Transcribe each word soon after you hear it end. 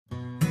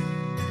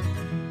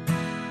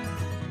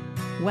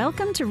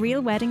Welcome to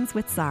Real Weddings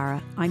with Sara.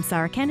 I'm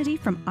Sarah Kennedy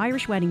from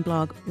Irish Wedding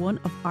Blog, one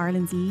of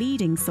Ireland's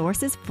leading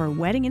sources for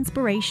wedding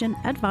inspiration,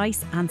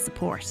 advice and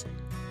support.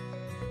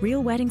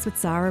 Real Weddings with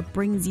Sara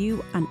brings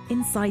you an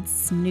inside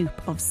snoop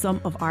of some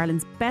of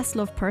Ireland's best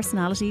loved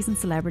personalities and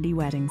celebrity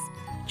weddings.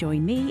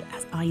 Join me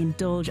as I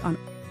indulge on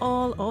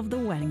all of the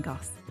wedding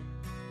goss.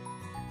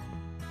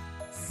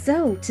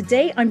 So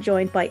today I'm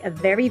joined by a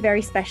very,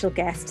 very special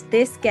guest.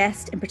 This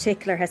guest in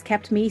particular has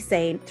kept me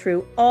sane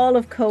through all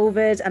of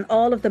COVID and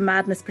all of the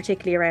madness,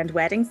 particularly around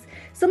weddings.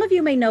 Some of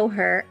you may know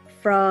her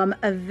from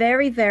a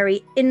very,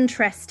 very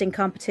interesting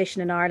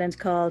competition in Ireland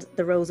called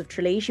the Rose of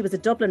Tralee. She was a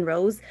Dublin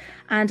Rose,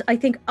 and I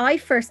think I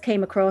first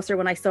came across her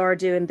when I saw her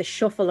doing the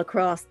shuffle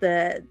across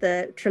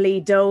the Tralee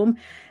Dome.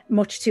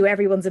 Much to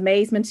everyone's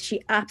amazement,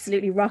 she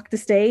absolutely rocked the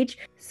stage.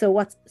 So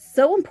what's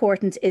so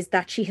important is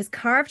that she has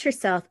carved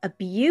herself a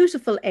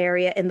beautiful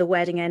area in the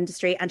wedding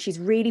industry, and she's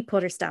really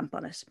put her stamp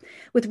on it.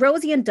 With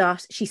Rosie and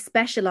Dott, she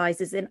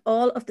specialises in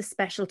all of the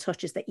special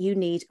touches that you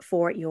need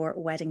for your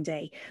wedding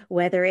day.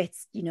 Whether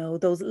it's, you know,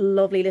 those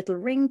lovely little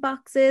ring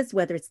boxes,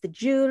 whether it's the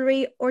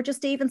jewellery, or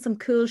just even some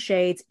cool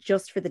shades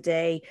just for the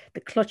day,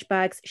 the clutch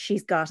bags,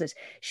 she's got it.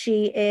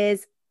 She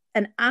is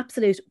an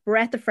absolute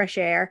breath of fresh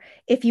air.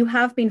 If you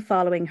have been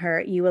following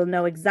her, you will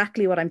know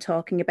exactly what I'm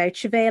talking about.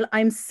 Siobheal,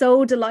 I'm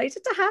so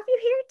delighted to have you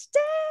here today.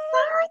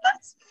 Sarah,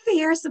 that's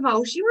fierce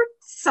emotion. You were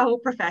so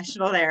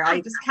professional there. I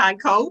just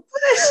can't cope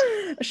with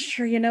it.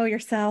 Sure, you know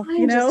yourself,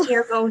 I'm just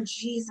here going,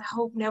 geez, I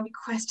hope now my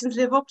questions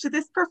live up to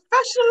this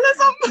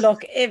professionalism.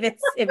 Look, if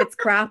it's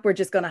crap, we're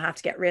just going to have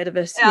to get rid of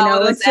it. Yeah, you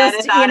know, it's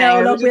just, you know,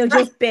 out. Look, we'll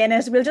just bin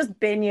it. We'll just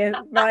bin you,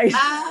 right?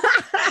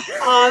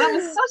 Oh, that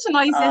was such a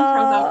nice intro,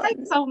 though.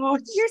 Thanks so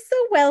much. You're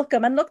so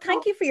welcome. And look,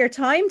 thank you for your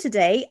time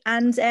today.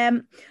 And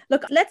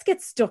look, let's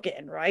get stuck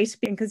in, right?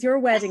 Because your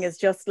wedding is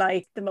just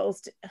like the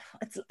most,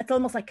 it's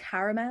almost like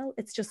caramel.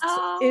 It's just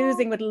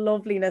oozing with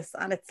loveliness.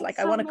 And it's like,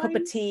 I want a cup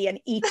of tea and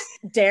eat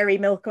dairy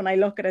milk when I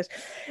look at it.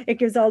 It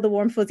gives all the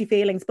warm, fuzzy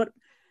feelings. But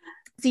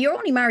so you're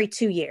only married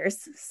 2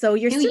 years, so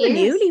you're still a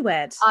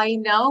newlywed. I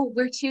know.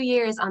 We're 2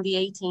 years on the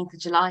 18th of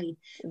July,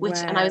 which,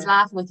 and I was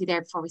laughing with you there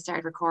before we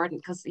started recording,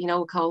 because, you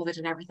know, COVID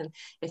and everything,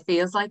 it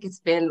feels like it's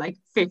been like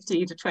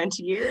 15 to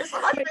 20 years.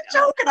 And I've been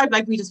joking. I'm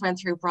like, we just went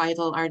through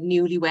our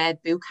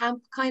newlywed boot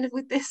camp kind of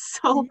with this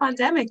whole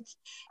pandemic,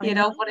 you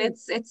know, but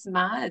it's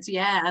mad.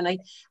 Yeah. And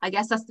I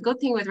guess that's the good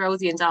thing with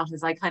Rosie and Dott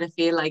is I kind of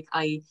feel like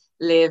I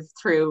live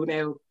through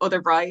now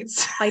other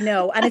brides. I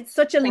know, and it's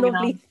such a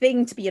lovely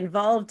thing to be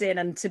involved in,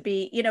 and to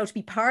be, you know, to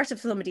be part of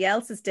somebody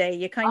else's day.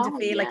 You kind of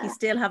feel like you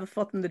still have a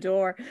foot in the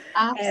door.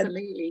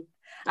 Absolutely.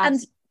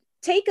 And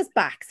take us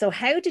back. So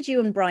how did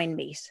you and Brian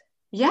meet?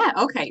 Yeah,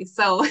 okay.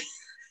 So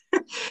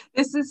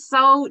this is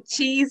so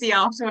cheesy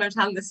often when I'm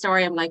telling the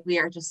story. I'm like,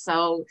 we're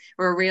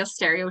a real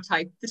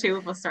stereotype, the two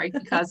of us, right?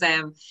 Because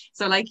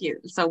so like you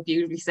so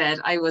beautifully said,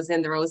 I was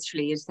in the Rose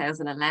Tralee in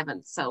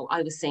 2011, so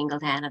I was single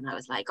then, and I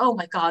was like, oh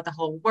my god, the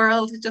whole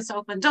world had just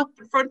opened up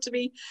in front of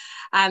me,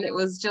 and it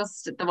was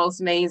just the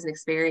most amazing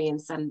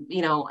experience. And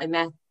you know, I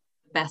met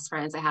best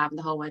friends I have in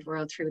the whole wide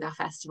world through that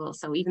festival.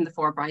 So even the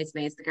 4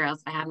 bridesmaids, the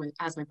girls that I had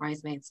as my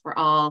bridesmaids, were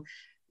all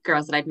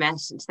girls that I'd met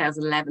in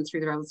 2011 through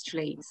the Rose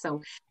Tralee.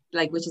 So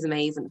like, which is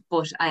amazing.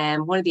 But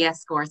one of the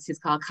escorts, who's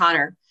called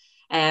Connor,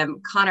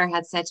 Connor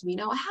had said to me, you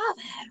know, I have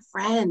a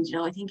friend, you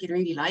know, I think you'd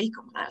really like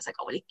him. And I was like,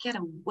 oh, will you get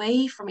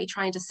away from me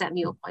trying to set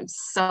me up? I'm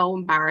so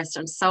embarrassed.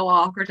 I'm so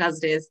awkward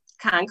as it is.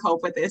 Can't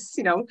cope with this,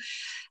 you know.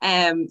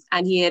 And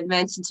he had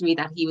mentioned to me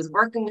that he was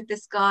working with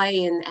this guy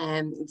in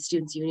the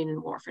Students' Union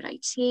in Warford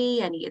IT.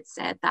 And he had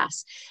said that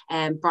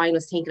Brian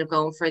was thinking of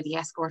going for the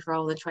escort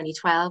role in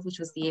 2012, which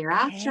was the year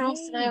after us.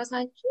 And I was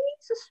like,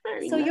 Jesus,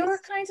 very so nice. You're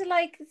kind of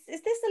like,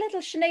 is this a little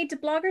Sinead the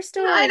Blogger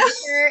story? I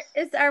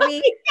know. Are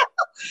we?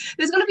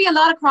 There's going to be a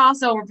lot of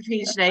crossover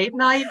between Sinead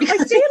and I. I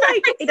feel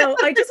like, you know,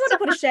 I just want to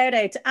put a shout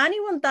out to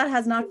anyone that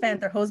has not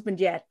found their husband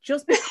yet,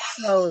 just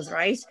because,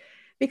 right?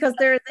 Because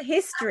there is a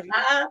history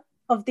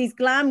of these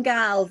glam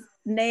gals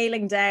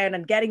nailing down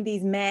and getting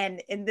these men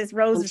in this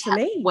Rose of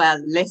Tralee.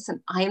 Well,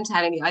 listen, I am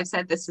telling you, I've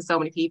said this to so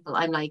many people.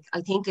 I'm like,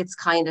 I think it's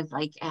kind of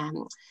like,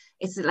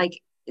 it's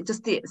like,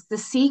 just the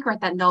secret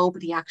that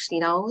nobody actually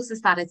knows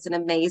is that it's an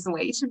amazing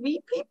way to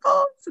meet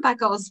people. So that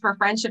goes for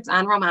friendships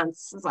and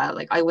romance as well.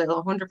 Like, I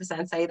will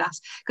 100% say that,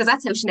 because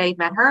that's how Sinead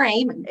met her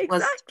Eamon.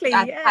 Exactly,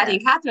 was at Paddy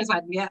and Catherine's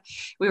wedding. Yeah,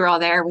 we were all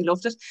there. We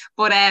loved it.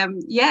 But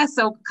yeah,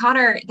 so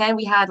Connor, then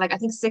we had like, I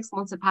think 6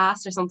 months had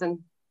passed or something.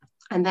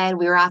 And then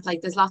we were at, like,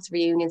 there's lots of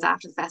reunions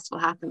after the festival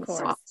happens. So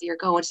obviously you're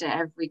going to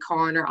every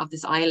corner of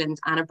this island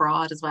and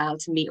abroad as well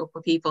to meet up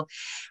with people.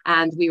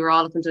 And we were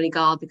all up in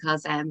Donegal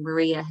because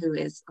Maria, who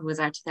was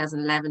our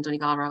 2011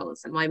 Donegal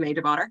Rose and my maid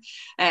of honour,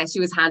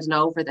 she was handing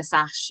over the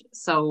sash.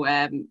 So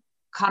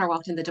Connor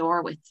walked in the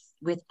door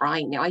with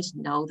Brian. Now, I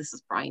didn't know this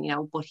was Brian, you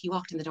know, but he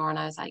walked in the door and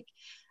I was like,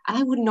 and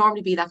I wouldn't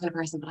normally be that kind of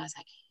person, but I was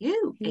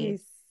like,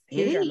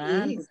 Cuter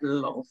man. He's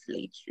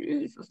lovely,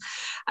 Jesus.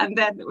 And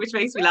then, which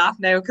makes me laugh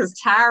now, because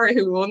Tara,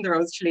 who won the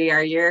Rose Tree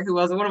our year, who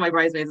was one of my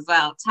bridesmaids as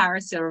well, Tara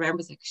still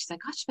remembers, like, she's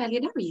like, gosh, Belle,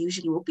 you never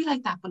usually would be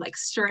like that, but like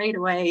straight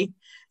away,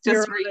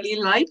 just really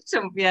liked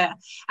him. Yeah.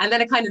 And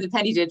then it kind of, the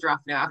penny did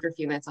drop now after a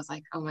few minutes. I was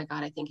like, oh my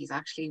God, I think he's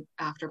actually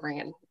after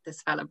bringing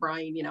this fella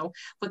Brian, you know.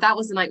 But that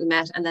was the night we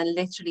met. And then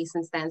literally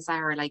since then,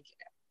 Sarah, like,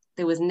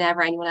 there was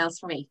never anyone else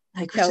for me.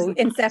 Like, no,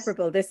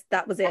 inseparable.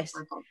 That was it.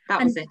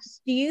 That was it.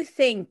 Do you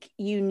think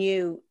you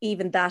knew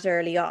even that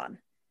early on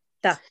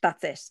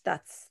that's it?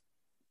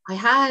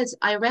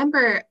 I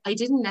remember I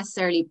didn't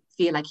necessarily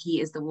feel like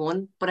he is the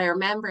one, but I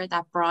remember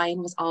that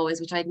Brian was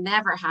always, which I'd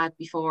never had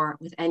before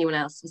with anyone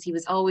else, was he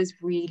was always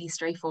really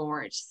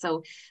straightforward.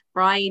 So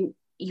Brian,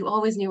 you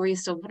always knew where you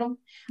stood with him,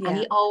 and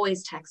he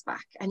always texts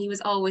back, and he was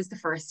always the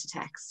first to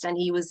text, and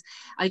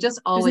I just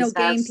always There's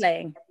no game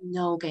playing.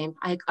 No game.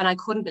 I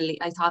couldn't believe,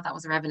 I thought that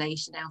was a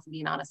revelation now, from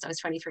being honest. I was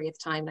 23 at the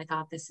time, and I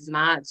thought, this is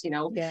mad, you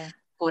know. Yeah.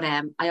 But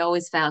I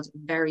always felt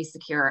very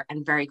secure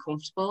and very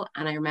comfortable.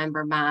 And I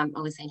remember Mom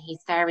always saying,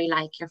 he's very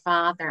like your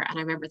father. And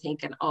I remember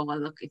thinking, oh, well,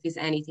 look, if he's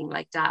anything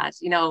like Dad,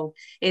 you know,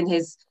 in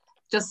his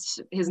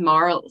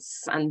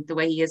morals and the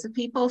way he is with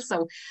people.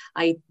 So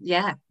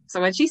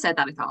So when she said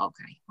that, I thought,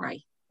 okay,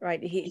 right.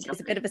 Right. He's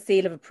a bit of a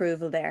seal of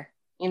approval there.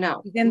 You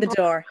know. He's in the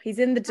door.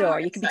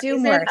 You could be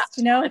doing worse,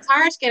 you know. It's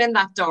hard to get in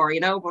that door, you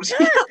know. But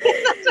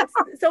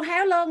So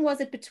how long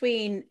was it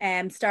between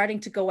starting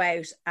to go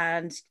out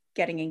and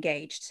getting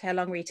engaged? How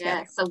long were you together?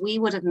 Yeah, so we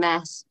would have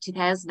met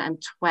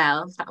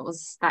 2012. That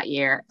was that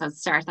year. That was the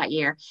start of that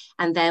year.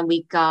 And then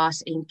we got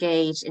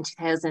engaged in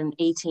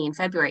 2018,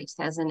 February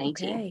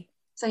 2018. Okay.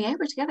 So yeah,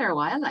 we're together a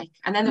while, like.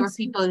 And then there were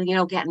people, you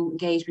know, getting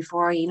engaged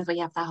before you know, but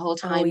you have that whole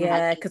time. Oh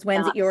yeah, because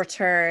when's it your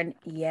turn?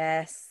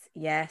 Yes.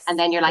 And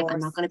then you're like, I'm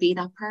not going to be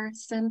that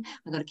person.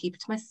 I'm going to keep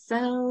it to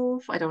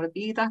myself. I don't want to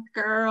be that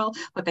girl.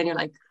 But then you're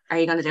like, are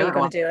you going to do it? You're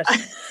going to do it.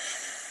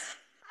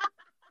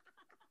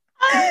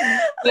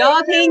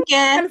 You're thinking.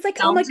 And it's like,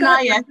 oh my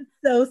God, I'm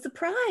so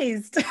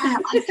surprised. I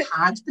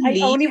can't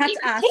believe I only had to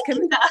ask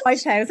him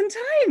 5,000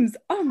 times.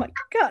 Oh my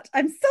God,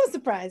 I'm so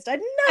surprised. I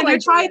know. And you're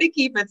trying to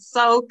keep it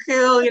so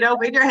cool, you know,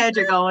 in your head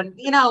you're going,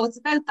 you know, it's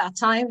about that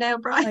time now,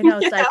 Brian. I know,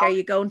 it's like, are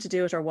you going to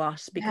do it or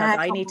what? Because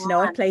I need to know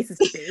what places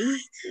to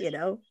be, you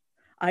know.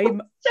 I've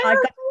got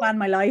to plan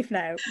my life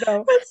now.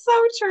 No. It's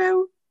so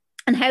true.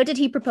 And how did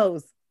he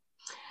propose?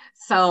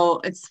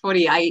 So it's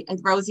funny,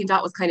 Rosie and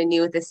Dott was kind of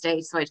new at this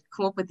stage, so I'd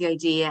come up with the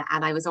idea,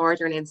 and I was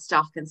ordering in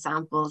stock and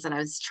samples, and I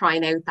was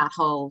trying out that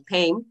whole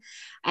thing,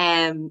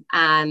 but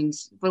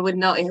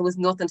it was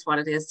nothing to what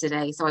it is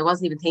today. So I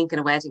wasn't even thinking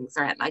of weddings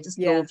or anything. I just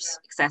loved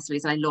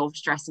accessories, and I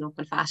loved dressing up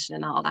in fashion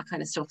and all that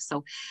kind of stuff.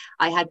 So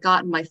I had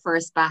gotten my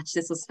first batch.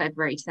 This was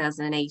February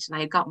 2008, and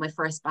I had got my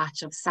first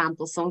batch of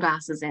sample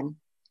sunglasses in.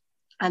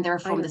 And they were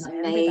from this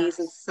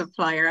amazing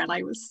supplier, and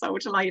I was so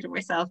delighted with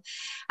myself.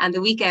 And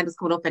the weekend was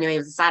coming up anyway, it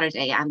was a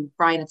Saturday, and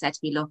Brian had said to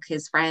me, look,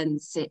 his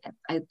friends,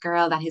 a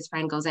girl that his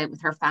friend goes out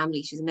with, her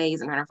family, she's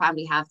amazing, and her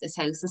family have this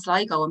house in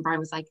Sligo. And Brian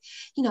was like,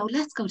 you know,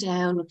 let's go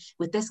down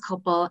with this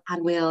couple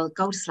and we'll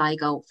go to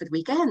Sligo for the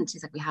weekend.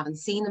 He's like, we haven't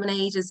seen them in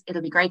ages,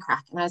 it'll be great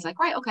crack. And I was like,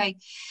 right, okay.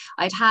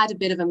 I'd had a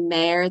bit of a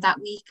mare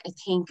that week. I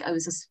think I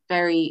was just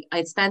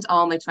I'd spent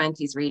all my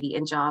 20s really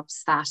in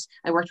jobs that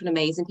I worked with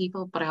amazing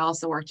people, but I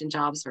also worked in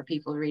jobs where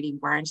people really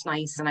weren't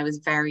nice, and I was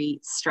very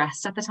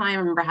stressed at the time. I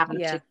remember having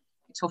a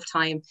tough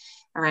time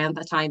around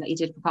that time that he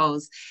did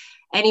propose.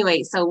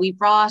 Anyway, so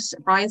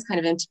Brian's kind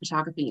of into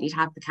photography, and he'd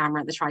have the camera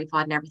and the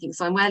tripod and everything,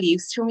 so I'm well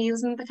used to him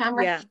using the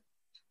camera.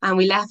 And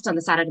we left on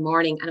the Saturday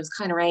morning, and it was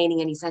kind of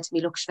raining, and he said to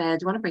me, look, Siobheal,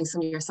 do you want to bring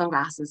some of your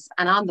sunglasses?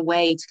 And on the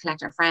way to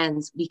collect our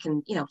friends, we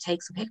can, you know,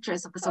 take some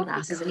pictures of the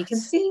sunglasses and you can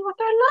see what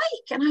they're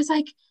like. And I was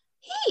like,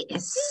 he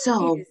is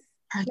so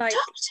productive.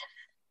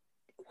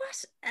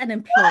 What an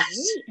employee.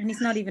 And he's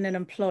not even an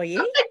employee.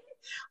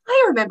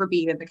 I remember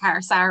being in the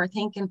car, Sarah,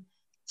 thinking,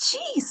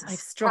 Jesus, I've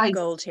struck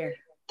gold here.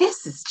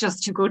 This is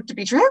just too good to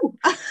be true.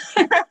 I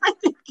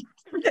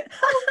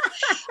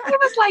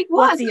was like,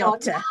 what's he up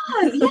to?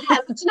 Yeah,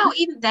 but you know,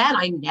 even then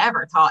I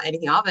never thought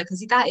anything of it,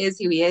 because that is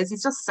who he is.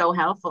 He's just so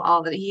helpful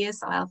he is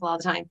so helpful all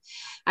the time.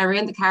 And we're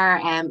in the car,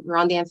 we're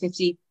on the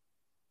M50.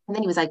 And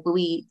then he was like, well,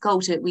 we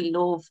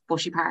love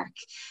Bushy Park.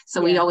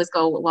 So we always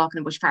go walking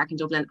in Bushy Park in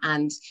Dublin.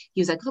 And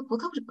he was like, look, we'll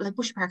go to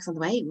Bushy Park's on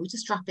the way. We'll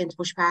just drop into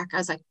Bushy Park. I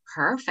was like,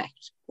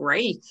 perfect,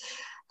 great.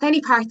 Then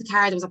he parked the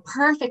car. There was a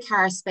perfect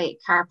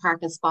car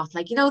parking spot.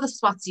 Like, you know, the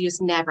spots you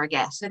just never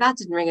get. So that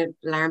didn't ring an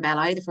alarm bell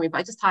either for me, but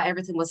I just thought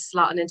everything was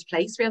slotting into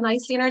place real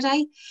nicely in our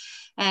day.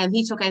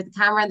 He took out the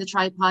camera and the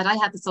tripod. I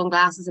had the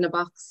sunglasses in a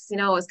box. You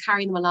know, I was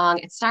carrying them along.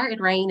 It started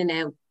raining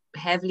now.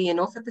 heavily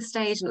enough at the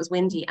stage and it was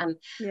windy. And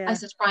I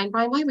said to Brian,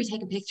 why are we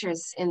taking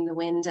pictures in the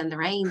wind and the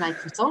rain? Like,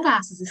 for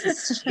sunglasses, this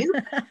is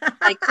stupid.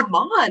 Like, come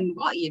on,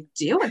 what are you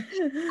doing?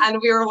 And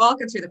we were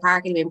walking through the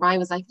park and Brian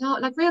was like, no,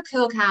 like real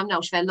cool, calm. No,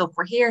 Siobheal, look,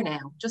 we're here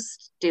now.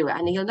 Just do it.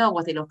 And you'll know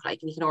what they look like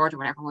and you can order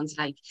whatever one's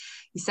like.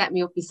 He set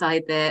me up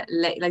beside the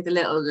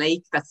little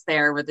lake that's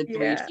there where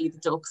you feed the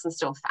ducks and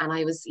stuff. And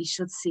you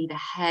should see the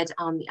head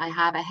on me. I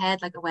have a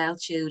head like a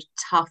well-chewed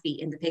toffee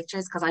in the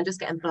pictures because I'm just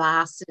getting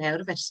blasted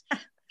out of it.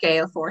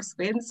 Gale force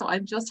winds, so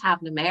I'm just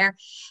having a mare.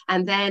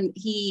 And then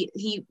he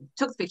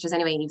took the pictures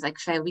anyway, and he was like,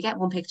 "Siobheal, we get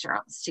one picture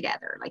of us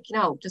together, like, you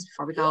know, just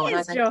before we go." And I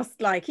was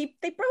like,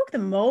 they broke the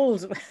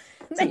mold.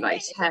 Didn't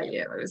I tell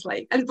you? I was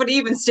like, but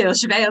even still,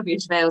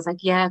 Siobheal was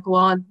like, "Yeah, go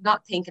on,"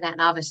 not thinking anything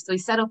of it. So he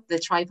set up the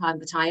tripod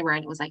and the timer,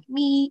 and it was like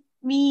me,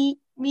 you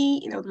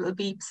know, the little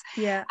beeps.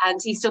 Yeah. And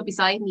he stood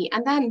beside me,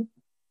 and then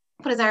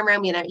put his arm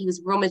around me, and he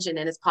was rummaging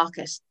in his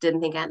pocket, didn't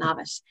think anything of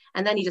it.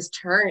 And then he just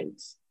turned.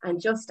 And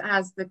just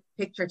as the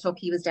picture took,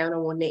 he was down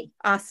on one knee.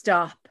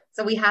 Stop.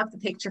 So we have the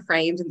picture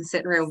framed in the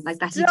sitting room like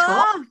that he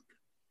took.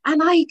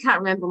 And I can't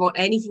remember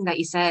anything that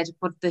he said,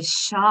 but the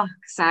shock,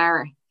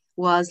 Sarah,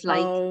 was like...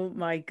 Oh,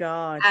 my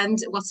God. And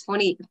what's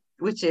funny,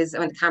 which is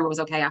when the camera was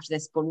okay after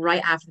this, but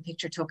right after the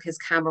picture took, his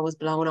camera was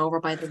blown over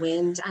by the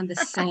wind and the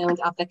sound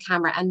of the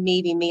camera. And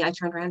maybe me, I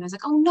turned around and I was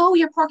like, oh no,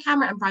 your poor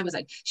camera. And Brian was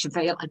like,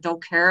 Siobheal, I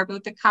don't care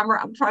about the camera.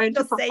 I'm trying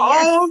to propose.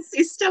 Yes.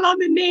 He's still on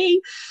the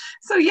knee.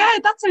 So yeah,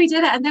 that's how we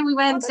did it. And then we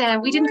went,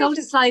 we didn't go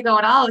to Sligo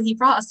at all. He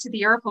brought us to the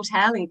Europe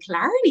Hotel in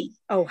Killarney.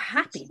 Oh,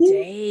 happy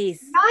days.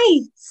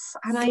 Nice.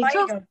 And Sligo, I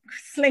just...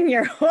 Sling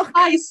your hook.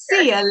 I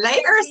see you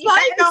later,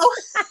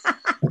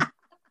 Sligo.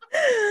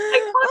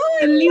 I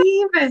couldn't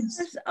believe it.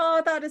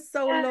 Oh, that is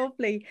so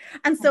lovely.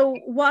 And so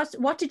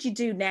what did you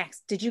do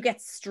next? Did you get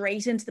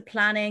straight into the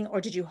planning or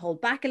did you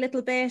hold back a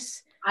little bit?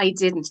 I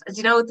didn't.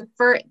 You know,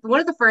 one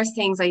of the first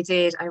things I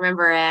did, I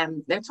remember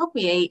it took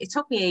me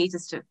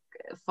ages to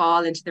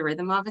fall into the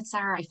rhythm of it,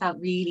 Sarah. I felt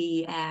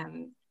really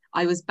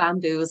I was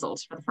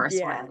bamboozled for the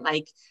first one.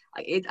 Like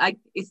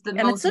it's the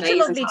most it's such a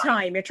lovely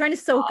time. You're trying to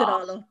soak it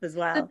all up as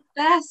well. The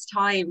best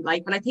time.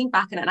 Like when I think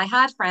back on it, and I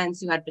had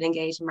friends who had been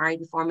engaged and married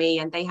before me,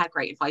 and they had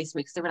great advice for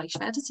me because they were like,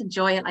 Siobheal, just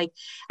enjoy it. Like,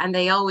 and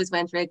they always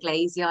went real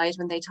glazy-eyed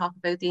when they talk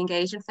about the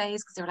engagement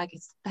phase because they were like,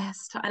 it's the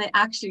best time. And it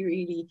actually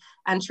really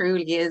and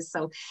truly is.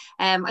 So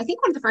I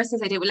think one of the first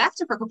things I did, we left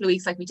it for a couple of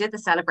weeks, like we did the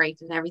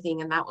celebrate and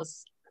everything, and that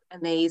was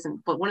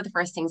amazing. But one of the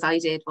first things I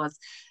did was,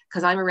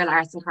 because I'm a real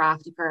arts and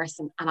crafty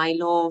person and I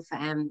love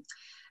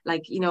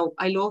like, you know,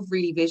 I love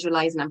really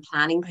visualizing and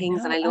planning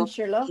things. And I love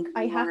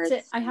I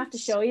have to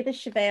show you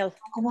this, Siobheal.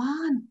 Go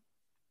on.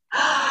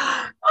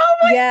 Oh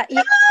my God.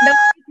 No,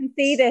 you can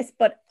see this,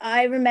 but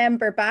I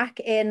remember back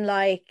in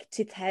like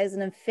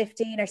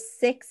 2015 or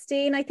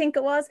 16, I think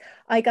it was,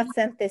 I got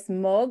sent this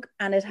mug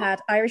and it had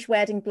Irish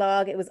Wedding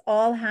Blog. It was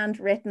all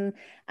handwritten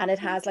and it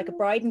has like a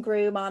bride and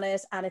groom on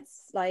it and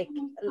it's like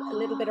a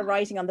little bit of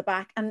writing on the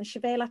back. And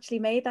Siobheal actually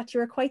made that.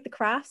 You were quite the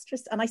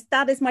craftress, and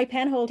that is my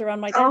pen holder on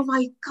my desk. Oh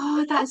my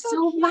God, that's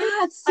so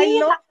mad. I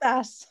love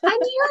that. And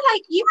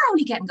you were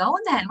only getting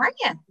going then, weren't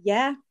you?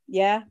 Yeah.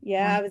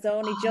 I was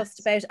only just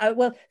about,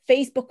 well,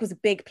 Facebook was a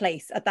big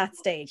place at that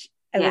stage.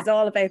 It was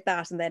all about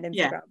that, and then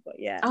Instagram. But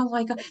oh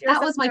my God,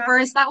 that was my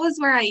first. That was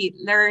where I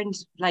learned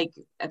like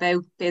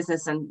about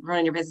business and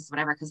running your business,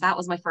 whatever. Because that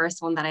was my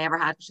first one that I ever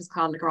had, which is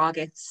called McGraw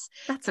Gifts.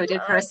 So I did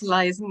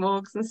personalized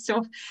mugs and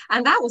stuff,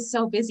 and that was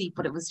so busy.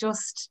 But it was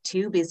just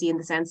too busy in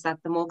the sense that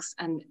the mugs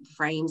and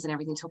frames and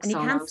everything took so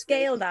long. And you can't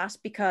scale that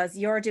because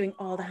you're doing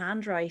all the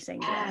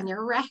handwriting. Yeah, and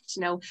you're wrecked,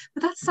 you know.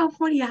 But that's so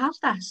funny you have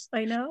that.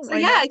 I know. So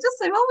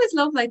I've always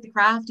loved like the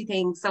crafty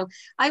things. So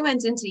I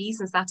went into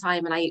Eason's that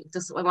time, and I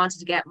wanted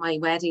to get my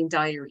wedding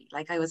diary.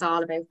 Like I was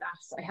all about that.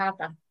 So I have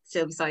that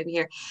still beside me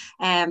here.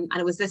 And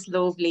it was this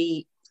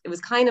lovely, it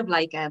was kind of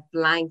like a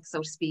blank,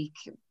 so to speak,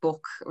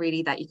 book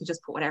really that you could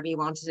just put whatever you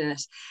wanted in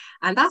it.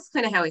 And that's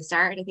kind of how I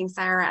started, I think,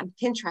 Sarah. And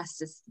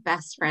Pinterest is the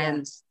best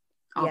friend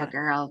of a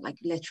girl. Like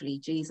literally,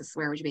 Jesus,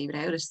 where would you be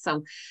without it?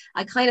 So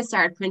I kind of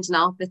started printing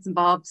off bits and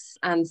bobs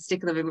and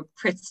sticking them in a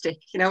Pritt stick,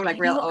 you know, like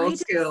real old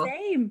school.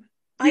 Same.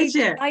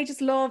 I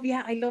just love,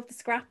 I love the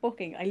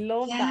scrapbooking. I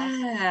love that.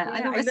 Yeah,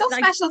 I know. It's so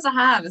special to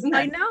have, isn't it?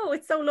 I know,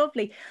 it's so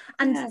lovely.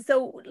 And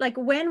so, like,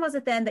 when was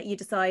it then that you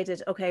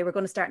decided, okay, we're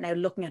going to start now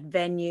looking at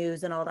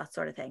venues and all that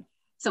sort of thing?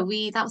 So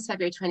that was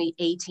February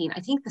 2018.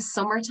 I think the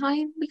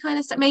summertime we kind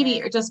of started,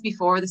 maybe or just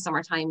before the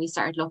summertime we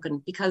started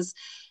looking, because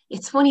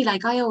it's funny,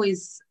 like I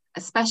always,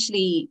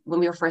 especially when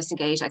we were first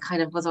engaged, I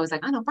kind of was always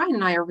like, I know Brian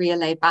and I are real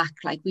laid back.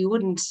 Like we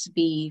wouldn't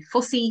be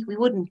fussy. We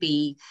wouldn't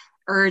be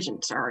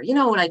urgent, or you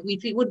know, like we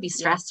wouldn't be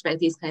stressed about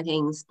these kind of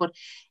things. But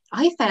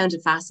I found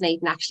it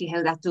fascinating actually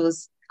how that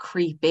does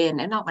creep in,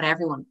 and not with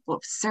everyone, but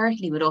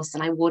certainly with us.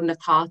 And I wouldn't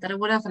have thought that I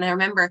would have. And I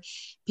remember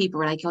people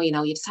were like, oh, you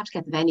know, you just have to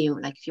get the venue.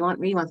 Like if you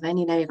really want the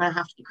venue now, you're going to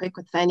have to be quick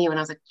with the venue. And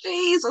I was like,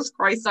 Jesus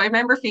Christ. So I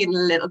remember feeling a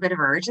little bit of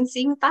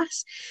urgency with that.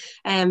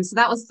 So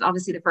that was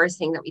obviously the first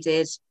thing that we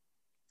did.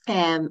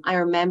 I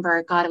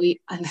remember, God, and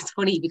it's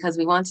funny because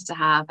we wanted to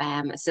have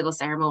a civil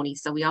ceremony,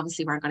 so we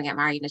obviously weren't going to get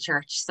married in a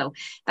church. So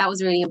that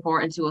was really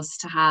important to us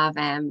to have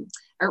a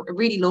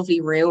really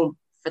lovely room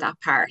for that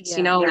part.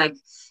 Like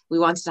we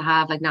wanted to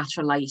have like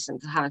natural light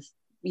and to have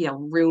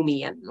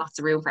roomy and lots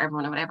of room for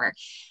everyone or whatever.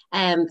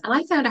 And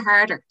I found it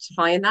harder to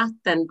find that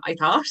than I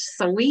thought.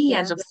 So we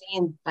ended up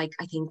seeing like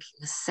I think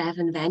it was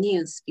 7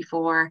 venues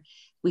before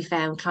we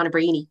found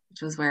Clonabreeny,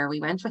 which was where we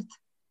went with.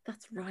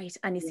 That's right.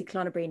 And you see,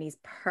 Clonabreeny is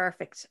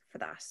perfect for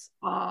that.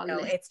 Oh,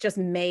 It's just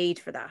made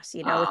for that.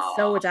 It's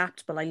so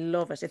adaptable. I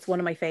love it. It's one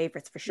of my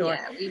favorites for sure.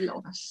 Yeah, we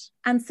love it.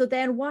 And so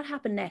then what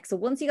happened next? So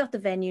once you got the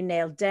venue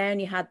nailed down,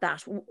 you had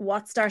that.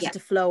 What started to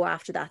flow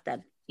after that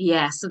then?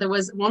 Yeah, so there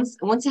was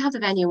once you have the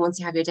venue, once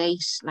you have your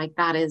date, like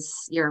that is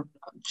your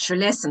sure.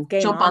 Listen,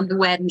 jump on the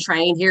wedding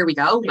train. Here we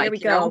go. Here we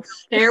go.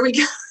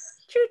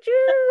 Choo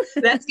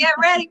choo. Let's get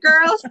ready,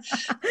 girls.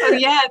 So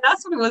yeah,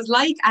 that's what it was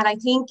like. And I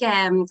think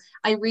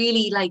I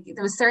really like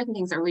there was certain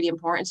things that were really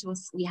important to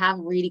us. We have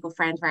a really good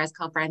friend of ours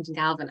called Brendan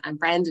Galvin, and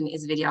Brendan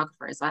is a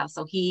videographer as well.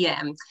 So he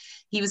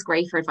was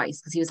great for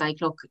advice because he was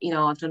like, look,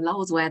 I've done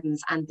loads of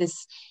weddings, and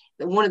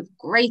one of the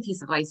great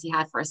pieces of advice he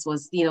had for us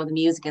was, the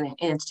music and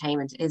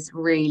entertainment is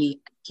really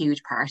a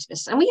huge part of it.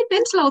 And we had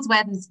been to loads of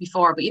weddings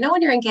before, but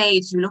when you're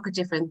engaged, you look at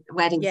different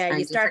weddings. Yeah,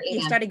 you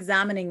start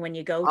examining when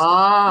you go to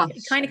them.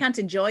 You kind of can't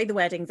enjoy the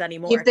weddings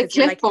anymore. You have the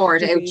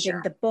clipboard you're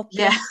reading the book,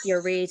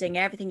 you're reading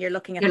everything, you're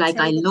looking at. You're like,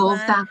 I love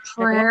that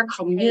prayer.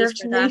 Come here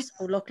to me.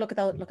 Oh, look at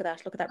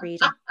that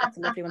reading. That's a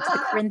lovely one. To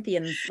the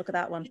Corinthians, look at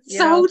that one.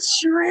 So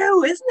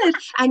true, isn't it?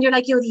 And you're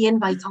like, the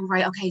invites. Oh,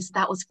 right, okay, so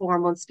that was 4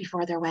 months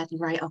before their wedding,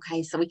 right?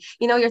 Okay, so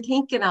you're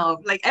thinking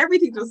of like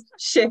everything just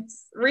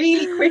shifts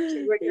really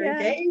quickly when you're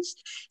engaged.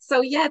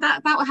 So yeah,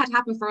 that had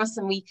happened for us,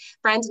 and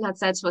Brendan had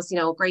said to us,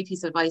 a great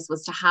piece of advice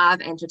was to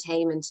have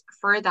entertainment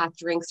for that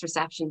drinks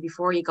reception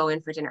before you go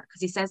in for dinner,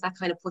 because he says that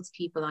kind of puts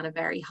people on a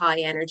very high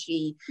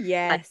energy.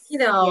 Yes,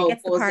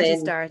 gets the party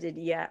started.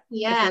 Yeah,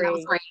 that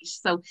was great.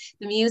 So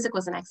the music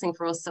was the next thing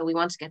for us. So we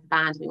wanted to get the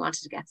band. We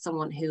wanted to get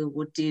someone who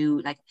would do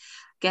like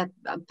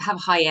have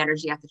high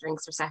energy at the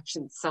drinks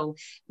reception. So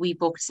we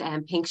booked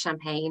Pink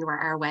Champagne, where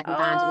our wedding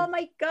band. Oh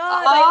my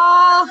God,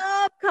 I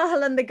love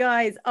Cathal and the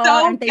guys.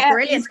 Aren't they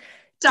brilliant?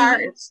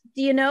 Do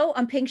you know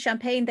on Pink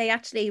Champagne they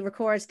actually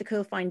record the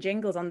Cool Fine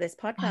jingles on this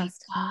podcast?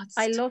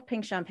 I love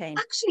Pink Champagne.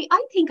 Actually,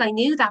 I think I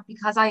knew that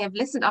because I have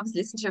listened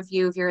to a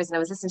few of yours, and I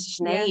was listening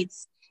to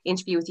Sinead's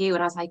interview with you,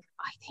 and I was like,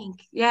 I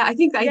think I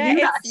knew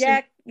that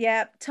actually.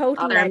 Yeah,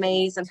 totally. Oh, they're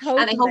amazing.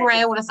 And they hung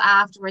around with us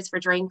afterwards for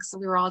drinks, so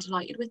we were all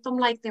delighted with them.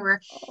 Like they were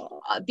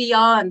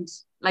beyond.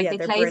 Like they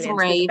played some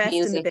rave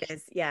music.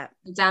 The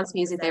dance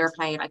music they were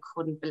playing, I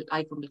couldn't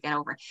get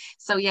over.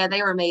 So yeah,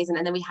 they were amazing.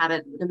 And then we had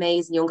an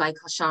amazing young guy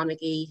called Sean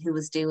McGee who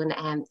was doing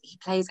he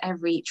plays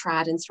every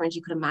trad instrument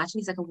you could imagine.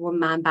 He's like a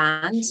one-man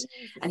band,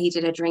 and he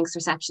did a drinks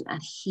reception,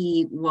 and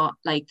he was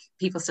like,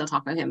 people still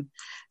talk about him.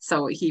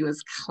 So he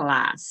was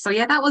class. So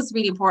yeah, that was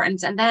really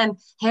important. And then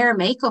hair and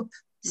makeup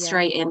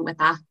straight in with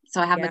that. So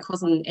I had my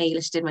cousin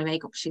Ailish did my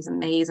makeup. She's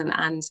amazing.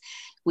 And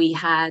we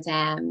had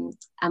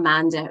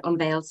Amanda,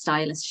 Unveiled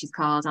Stylist, she's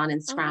called on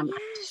Instagram.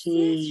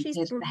 She's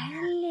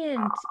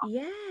brilliant.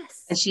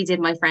 Yes. And she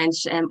did my friend,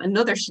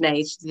 another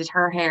Sinead, she did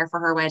her hair for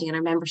her wedding. And I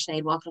remember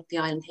Sinead walking up the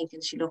aisle and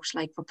thinking she looked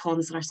like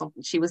Rapunzel or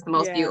something. She was the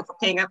most beautiful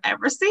thing I've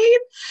ever seen.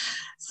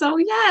 So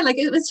yeah, like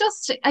it was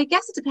just, I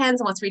guess it depends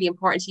on what's really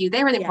important to you.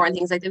 They were the important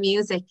things, like the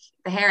music,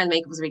 the hair and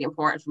makeup was really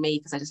important for me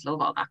because I just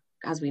love all that,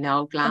 as we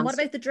know, glam. And what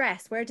about the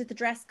dress? Where did the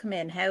dress come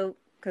in? How?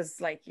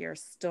 Because like you're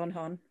stun,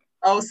 hon.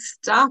 Oh,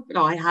 stop.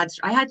 No, I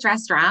had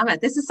dress drama.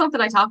 This is something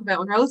I talk about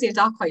on Rosie and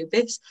Dott quite a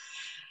bit.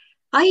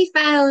 I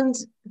found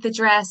the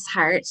dress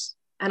hard,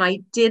 and I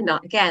did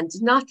not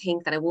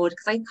think that I would,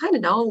 because I kind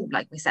of know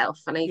like myself,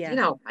 and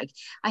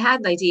I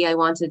had an idea. I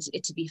wanted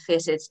it to be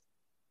fitted.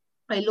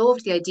 I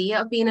loved the idea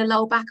of being a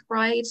low back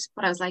bride,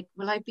 but I was like,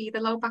 will I be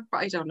the low back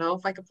bride? I don't know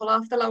if I could pull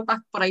off the low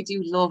back, but I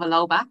do love a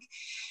low back.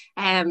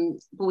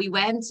 But we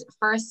went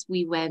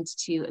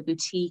to a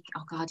boutique.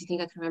 Oh God, do you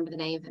think I can remember the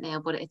name of it now?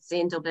 But it's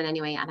in Dublin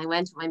anyway. And I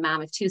went with my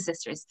mum. I have 2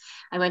 sisters.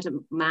 I went with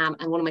mum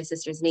and one of my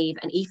sisters, Neve,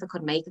 and Aoife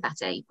couldn't make it that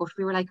day. But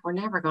we were like, we're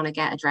never going to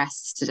get a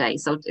dress today,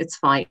 so it's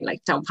fine.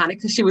 Like, don't panic,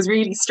 because she was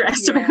really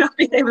stressed about not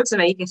being able to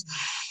make it.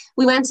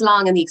 We went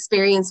along, and the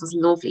experience was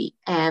lovely.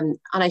 And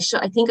I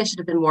think I should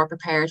have been more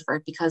prepared for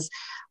it, because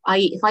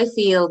if I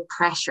feel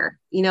pressure,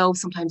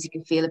 sometimes you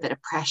can feel a bit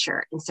of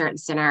pressure in certain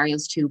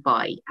scenarios to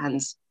buy,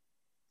 and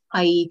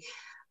I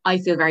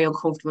feel very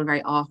uncomfortable and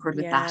very awkward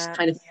with that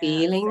kind of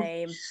feeling.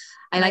 Same.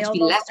 I like to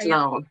be left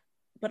alone.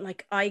 But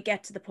like I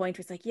get to the point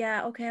where it's like,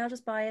 yeah, okay, I'll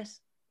just buy it.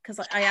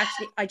 Because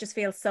I just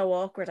feel so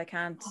awkward. I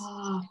can't.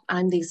 Oh,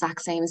 I'm the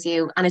exact same as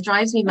you. And it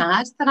drives me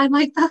mad that I'm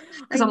like that.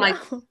 Because I'm like,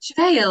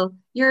 Siobheal,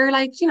 you're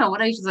like,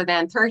 what age was I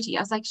then? 30.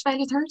 I was like, Siobheal,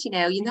 you're 30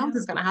 now. You know this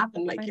is going to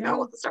happen. Like, at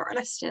the start,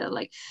 I still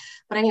like.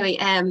 But anyway,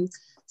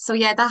 so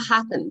yeah, that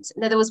happened.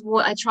 Now there was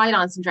one, I tried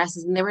on some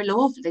dresses, and they were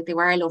lovely. Like, they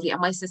were lovely.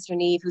 And my sister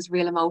Neve, who's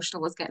real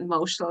emotional, was getting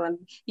emotional. And,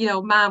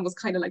 Mom was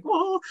kind of like,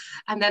 whoa.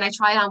 And then I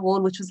tried on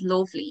one, which was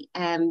lovely.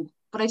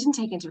 but I didn't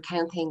take into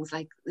account things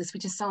like this,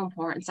 which is so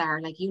important,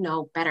 Sarah, like, you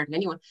know, better than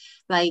anyone,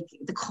 like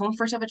the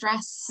comfort of a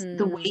dress,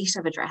 the weight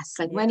of a dress,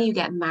 like when are you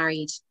getting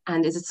married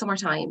and is it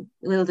summertime?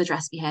 Will the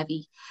dress be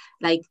heavy?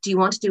 Like, do you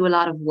want to do a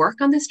lot of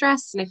work on this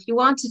dress? And if you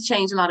want to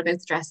change a lot about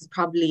the dress, it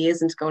probably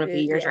isn't going to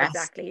be your dress.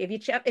 Exactly.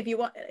 If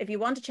you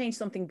want to change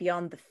something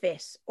beyond the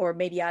fit or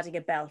maybe adding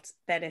a belt,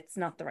 then it's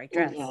not the right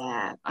dress.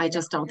 Yeah, I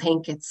just don't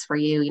think it's for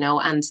you, you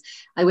know, and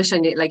I wish I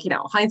knew, like, you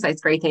know,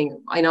 hindsight's a great thing.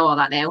 I know all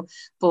that now,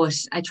 but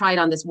I tried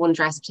on this one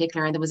dress in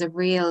particular and there was a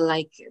real,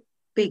 like,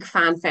 big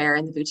fanfare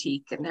in the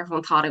boutique and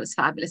everyone thought it was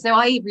fabulous. Now,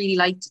 I really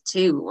liked it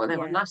too,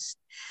 although I'm not.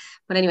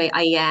 But anyway,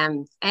 I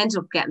ended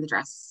up getting the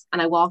dress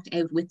and I walked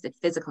out with the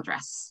physical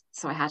dress.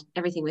 So I had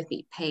everything with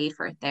me, paid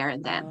for it there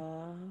and then.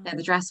 Now,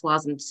 the dress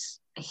wasn't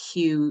a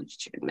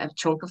huge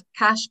chunk of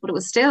cash, but it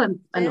was still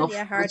enough.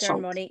 Yeah,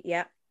 hard-earned money,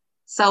 yeah.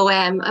 So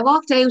I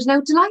walked out, now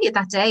delighted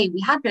that day.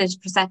 We had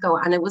finished Prosecco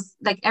and it was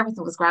like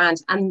everything was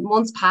grand. And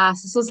months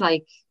passed. This was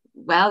like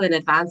well in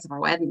advance of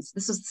our weddings.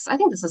 I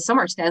think this was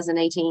summer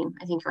 2018,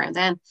 I think around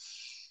then.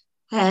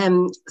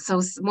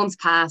 So months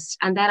passed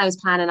and then I was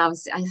planning,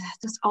 obviously,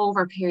 just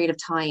over a period of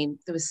time,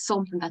 there was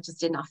something that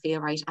just did not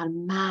feel right.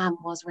 And Mum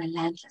was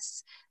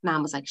relentless.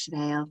 Mum was like,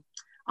 Siobheal,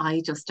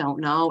 I just don't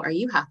know. Are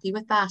you happy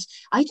with that?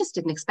 I just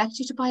didn't expect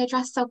you to buy a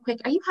dress so quick.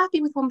 Are you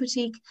happy with one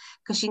boutique?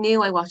 Because she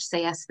knew I watched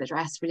Say Yes to the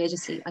Dress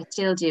religiously. I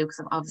still do because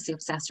I'm obviously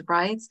obsessed with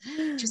brides.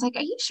 She was like,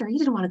 are you sure you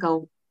didn't want to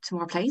go to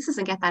more places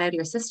and get that out of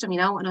your system, you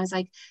know? And I was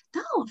like,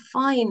 no,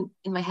 fine,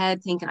 in my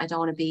head thinking I don't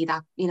want to be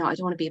that, you know, I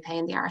don't want to be a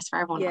pain in the arse for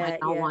everyone. I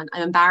don't want,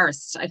 I'm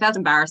embarrassed. I felt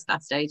embarrassed at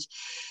that stage.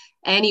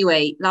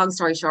 Anyway, long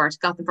story short,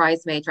 got the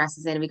bridesmaid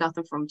dresses in and we got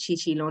them from Chi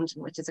Chi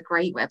London, which is a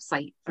great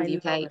website from the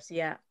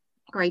UK.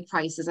 Great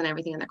prices and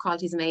everything, and their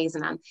quality is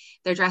amazing. And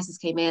their dresses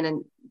came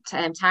in,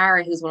 and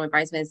Tara, who's one of my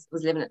bridesmaids,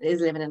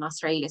 is living in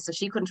Australia, so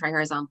she couldn't try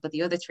hers on, but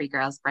the other three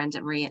girls, Brenda,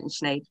 Maria, and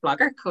Sinead,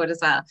 blogger, could as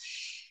well.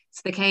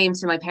 So they came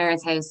to my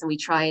parents' house and we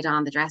tried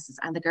on the dresses,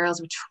 and the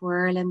girls were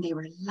twirling, they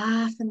were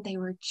laughing, they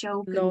were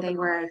joking, they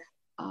were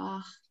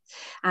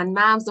and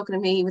Mom's looking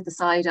at me with the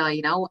side eye,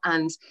 you know,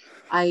 and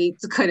I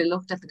kind of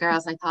looked at the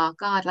girls and I thought,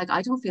 God, like,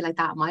 I don't feel like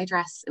that in my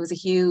dress. It was a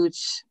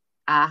huge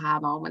aha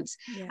moment.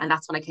 And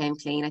that's when I came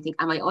clean, I think.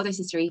 And my other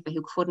sister Aoife,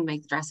 who couldn't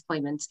make the dress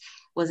appointment,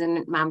 was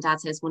in Mum and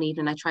Dad's house one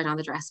evening. I tried on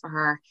the dress for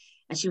her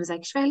and she was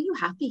like, Siobheal, are you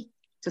happy?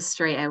 Just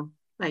straight out,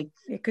 like,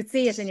 you could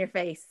see it in your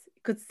face,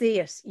 could see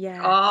it.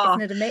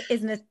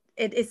 Isn't it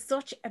it is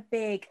such a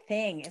big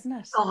thing, isn't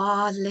it?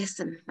 Oh,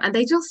 listen, and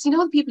they just, you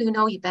know, the people who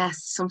know you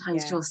best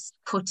sometimes just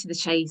cut to the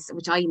chase,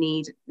 which I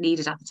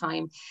needed at the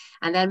time.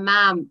 And then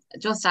Mum,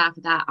 just after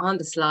that, on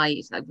the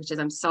slide, like, which is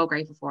I'm so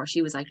grateful for,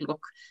 she was like,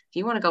 look, if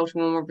you want to go to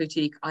one more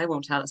boutique, I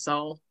won't tell a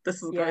soul. This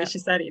is the way she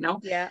said it, you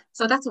know.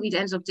 So that's what we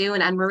ended up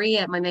doing. And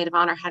Maria, my maid of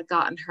honor, had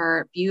gotten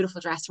her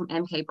beautiful dress from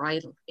MK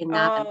Bridal in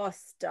Navan. Oh,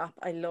 stop,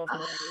 I love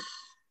Maria.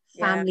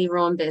 Family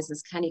run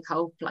business, Kenny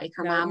Cope, like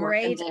her mom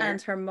Mairead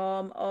and her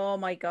mom, oh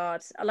my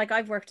God, like,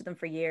 I've worked with them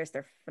for years,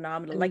 they're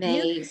phenomenal.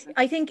 Amazing. Like,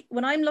 I think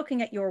when I'm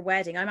looking at your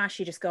wedding, I'm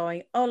actually just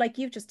going, oh, like,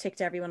 you've just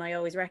ticked everyone I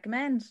always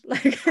recommend.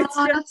 Like, it's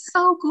that's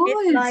so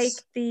good.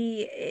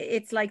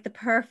 It's like the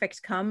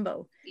perfect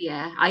combo.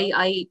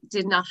 I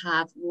did not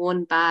have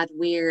one bad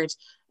weird.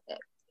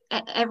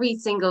 Every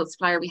single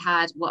supplier we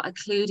had, well,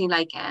 including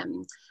like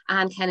Anne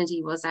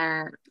Kennedy was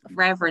our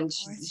reverend,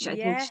 I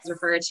think she's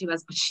referred to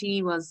as, but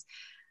she was,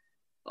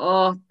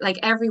 like,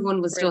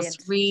 everyone was brilliant.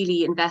 Just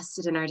really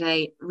invested in our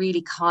day,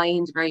 really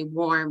kind, very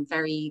warm,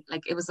 very,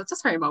 like, it was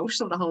just very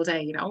emotional the whole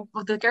day, you know.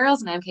 But the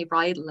girls in MK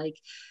Bridal, like,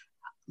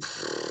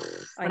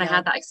 when I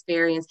had that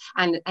experience,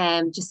 and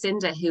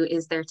Jacinda, who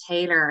is their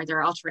tailor,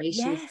 their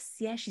alterations,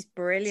 she's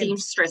brilliant,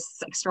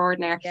 seamstress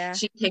extraordinaire,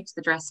 she picked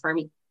the dress for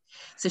me.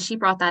 So she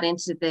brought that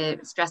into the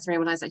dressing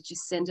room and I was like,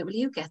 Jacinda, will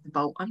you get the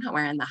boat? I'm not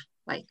wearing that.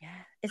 Like,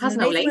 has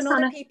no lace when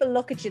other people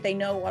look at you, they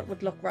know what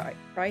would look right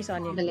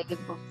on you.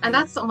 Unbelievable. And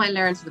that's something I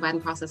learned through the wedding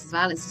process as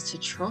well, is just to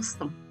trust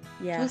them.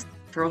 Just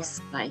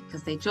trust, like,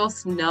 because they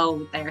just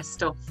know their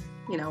stuff,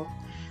 you know.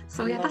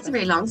 So that's a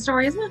very long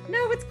story, isn't it?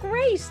 No, it's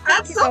great.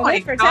 Thank you so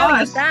much for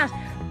telling us that.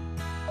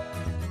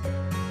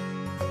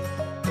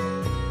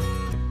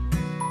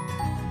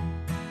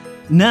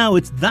 Now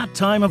it's that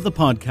time of the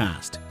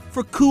podcast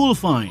for Cool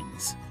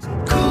Finds.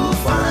 Cool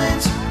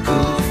Finds,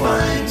 Cool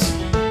Finds,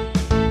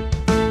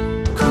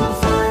 Cool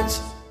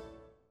Finds.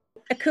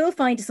 A cool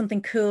find is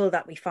something cool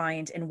that we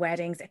find in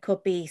weddings. It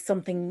could be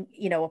something,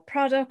 you know, a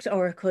product,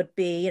 or it could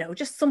be, you know,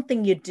 just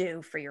something you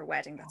do for your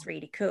wedding that's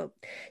really cool.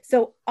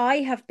 So I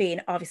have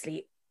been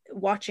obviously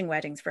watching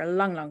weddings for a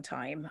long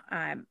time.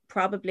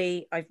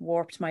 Probably I've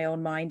warped my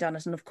own mind on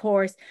it, and of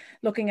course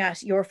looking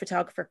at your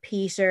photographer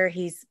Peter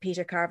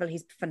Carville,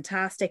 he's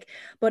fantastic.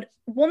 But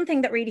one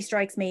thing that really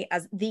strikes me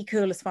as the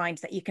coolest find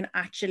that you can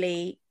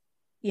actually,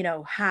 you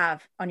know,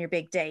 have on your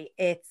big day,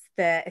 it's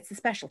the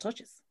special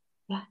touches.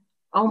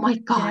 Oh my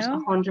God,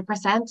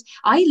 100%.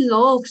 I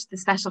loved the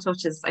special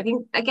touches. I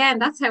think, again,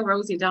 that's how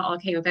Rosie and Dott all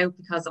came about,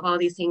 because of all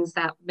these things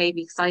that made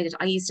me excited.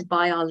 I used to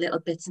buy all little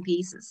bits and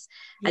pieces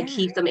and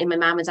keep them in my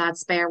mum and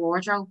dad's spare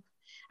wardrobe.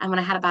 And when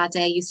I had a bad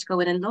day, I used to go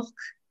in and look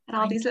at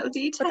all these little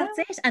details. But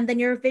that's it. And then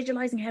you're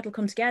visualizing how it'll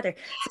come together.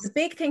 So the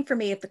big thing for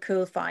me of the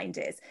cool find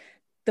is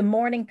the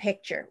morning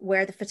picture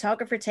where the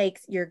photographer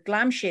takes your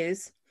glam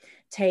shoes,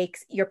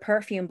 takes your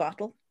perfume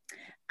bottle,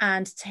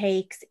 and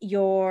takes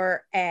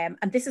your, and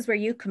this is where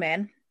you come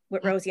in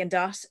with Rosie and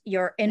Dott,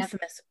 your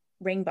infamous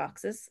ring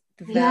boxes,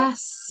 the very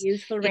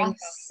beautiful ring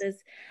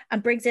boxes,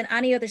 and brings in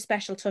any other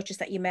special touches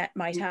that you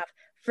might have.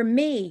 For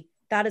me,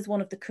 that is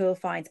one of the cool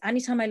finds.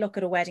 Anytime I look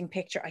at a wedding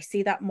picture, I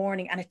see that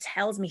morning and it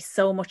tells me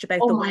so much about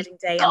the wedding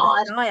day and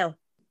the style.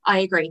 I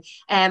agree.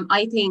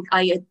 I think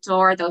I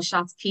adore those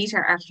shots.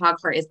 Peter, our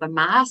photographer, is the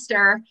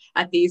master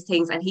at these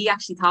things. And he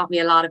actually taught me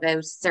a lot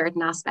about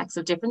certain aspects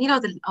of different,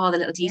 all the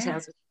little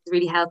details, which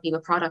really helped me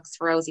with products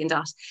for Rosie and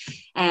Dott.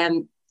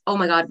 Oh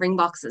my God, ring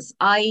boxes.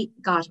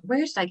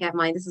 Where did I get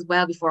mine? This is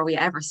well before we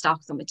ever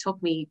stocked them. It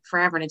took me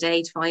forever and a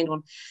day to find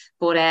one.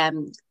 But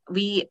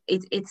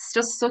it's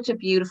just such a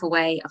beautiful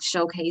way of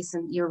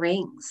showcasing your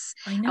rings.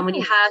 I know. And when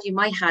you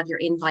might have your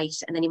invite,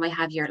 and then you might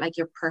have your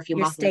perfume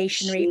your bottle,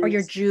 stationery, or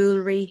your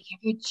jewelry.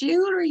 Your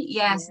jewelry,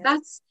 yes. Yeah.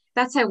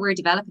 That's how we're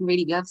developing,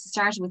 really. We have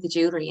started with the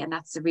jewelry, and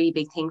that's a really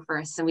big thing for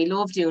us. And we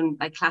love doing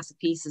like classic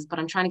pieces, but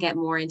I'm trying to get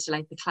more into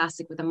like the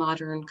classic with a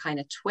modern kind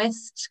of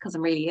twist, because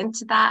I'm really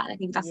into that. I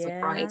think that's what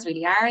brides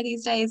really are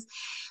these days.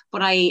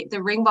 But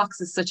the ring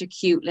box is such a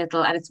cute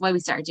little, and it's why we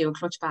started doing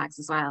clutch bags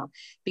as well,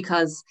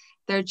 because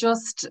they're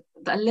just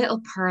a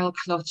little pearl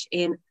clutch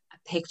in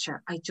a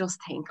picture. I just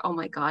think, oh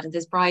my God. And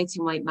there's brides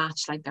who might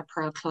match like their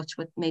pearl clutch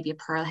with maybe a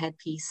pearl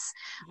headpiece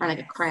or like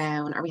a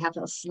crown, or we have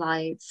little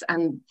slides.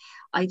 And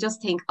I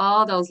just think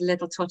all those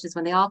little touches,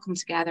 when they all come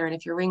together, and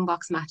if your ring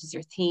box matches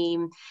your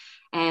theme,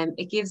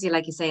 it gives you,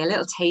 like you say, a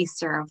little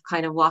taster of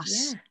kind of what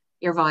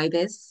your vibe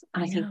is.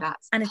 And I think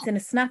that's... And it's in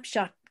a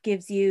snapshot,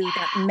 gives you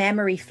that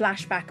memory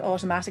flashback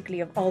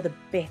automatically of all the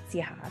bits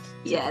you had.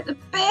 Yeah, the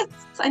bits,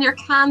 and your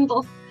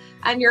candle,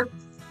 and your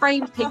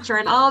framed picture,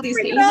 and all these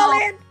things.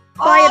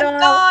 Oh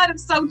God, I'm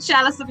so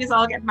jealous of you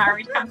all getting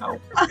married. Can't go.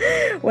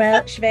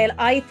 Well, Siobheal,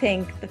 I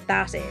think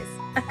that is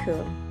a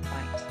cool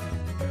find.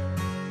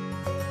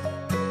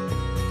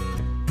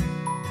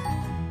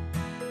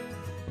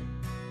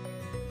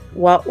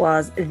 What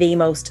was the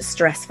most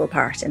stressful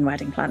part in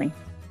wedding planning?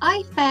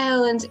 I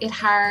found it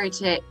hard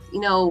to,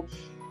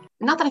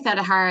 not that I found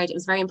it hard, it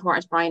was very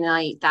important to Brian and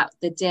I that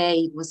the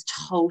day was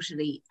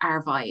totally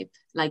our vibe.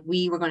 Like,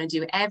 we were going to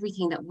do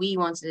everything that we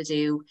wanted to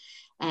do.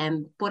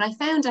 But I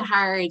found it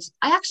hard.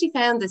 I actually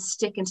found the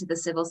sticking to the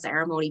civil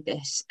ceremony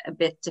bit a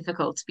bit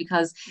difficult,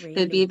 because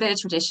there'd be a bit of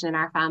tradition in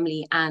our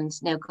family, and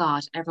now,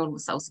 God, everyone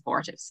was so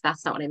supportive. So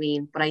that's not what I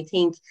mean. But I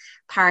think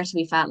part of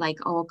me felt like,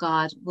 oh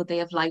God, would they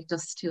have liked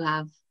us to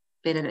have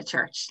been in a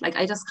church? Like,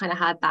 I just kind of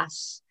had that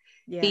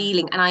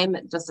feeling. And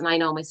I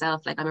know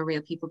myself, like, I'm a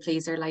real people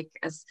pleaser. Like,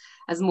 as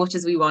much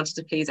as we wanted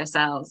to please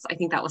ourselves, I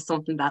think that was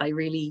something that I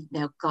really,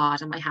 now,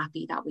 God, am I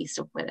happy that we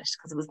stuck with it,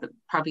 because it was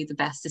probably the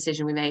best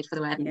decision we made for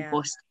the wedding.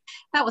 But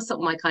that was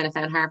something I kind of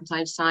found hard from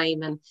time to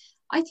time. And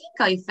I think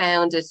I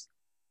found it,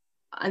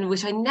 and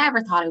which I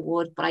never thought I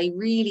would, but I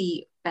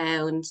really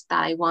found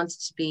that I wanted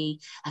to be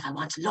like, I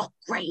want to look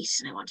great,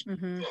 and I want to be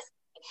this.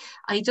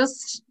 I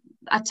just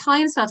at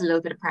times felt a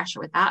little bit of pressure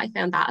with that. I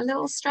found that a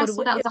little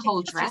stressful. That was the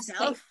whole dress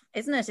thing,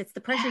 isn't it? It's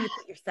the pressure you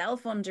put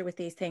yourself under with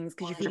these things,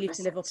 because you feel you have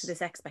to live up to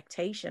this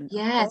expectation.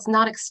 Yeah, it's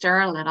not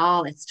external at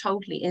all. It's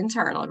totally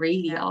internal,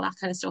 really, all that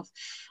kind of stuff.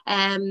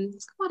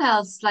 What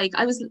else? Like,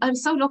 I'm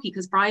so lucky,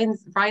 because Brian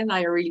and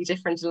I are really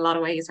different in a lot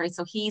of ways, right?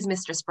 So he's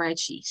Mr.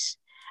 Spreadsheet,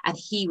 and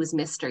he was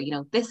Mr.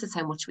 This is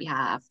how much we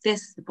have.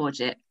 This is the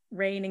budget.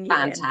 Reining you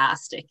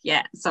fantastic.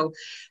 Yeah. So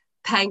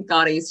thank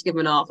God I used to give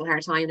him an awful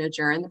hard time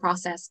during the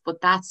process,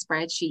 but that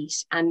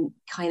spreadsheet and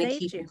kind of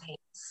keeping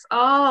things.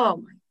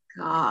 Oh my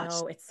God.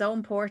 No, it's so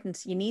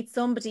important. You need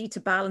somebody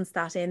to balance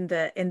that in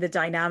the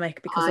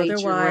dynamic, because I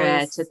otherwise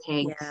dread to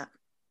think.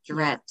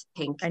 To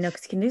think. I know,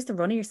 because you can lose the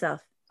run of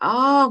yourself.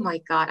 Oh my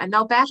God. And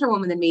no better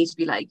woman than me to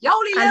be like, yo,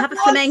 I'll have a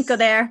flamenco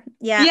there.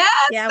 Yeah.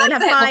 Yeah, we'll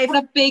have 5.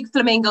 We'll put a big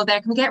flamingo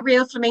there. Can we get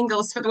real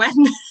flamingos for the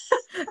wedding?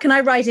 Can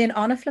I write in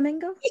on a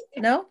flamingo?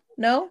 No?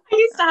 I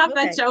used to have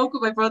that joke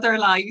with my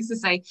brother-in-law. I used to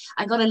say,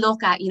 I'm going to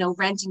look at,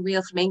 renting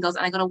real flamingos,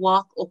 and I'm going to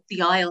walk up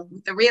the aisle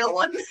with the real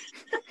one.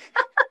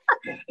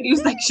 He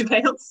was like,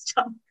 Siobheal,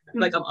 stop. I'm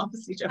like, I'm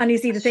obviously joking. And you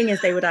see, the thing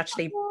is, they would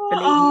actually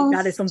believe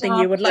that is something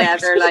you would like. Yeah,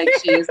 they're like,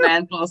 she is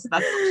mental. So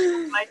that's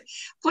like.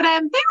 But they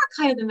were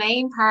kind of the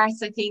main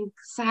parts, I think,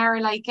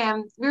 Sarah. Like,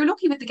 we were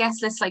lucky with the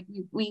guest list. Like,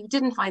 we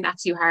didn't find that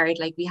too hard.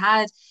 Like, we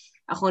had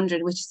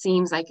 100, which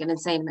seems like an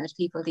insane amount of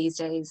people these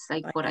days.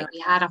 Like, but we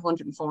had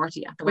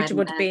 140 at the wedding. Which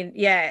would have been,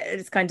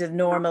 it's kind of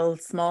normal,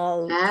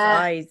 small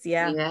size.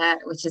 Yeah,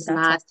 which is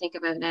mad to think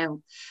about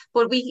now.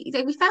 But we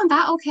found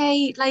that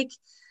okay. Like,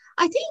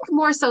 I think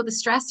more so the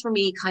stress for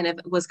me kind of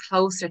was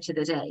closer to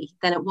the day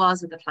than it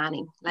was with the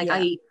planning. Like,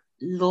 I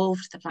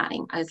loved the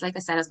planning. I was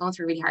going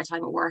through a really hard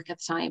time at work at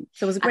the time.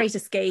 So it was a great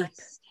escape.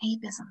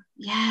 Escapism.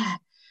 Yeah.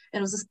 It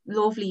was this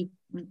lovely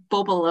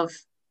bubble of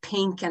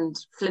pink and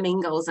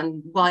flamingos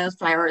and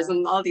wildflowers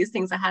and all these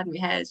things I had in my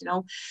head, you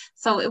know.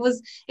 So it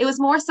was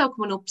more so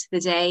coming up to the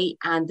day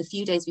and the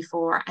few days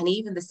before, and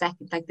even the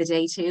second, like the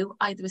day two,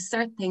 there was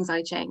certain things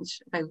I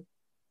changed about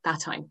that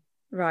time.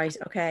 Right.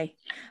 Okay.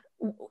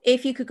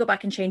 If you could go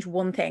back and change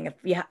one thing,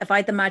 if I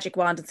had the magic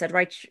wand and said,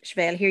 right,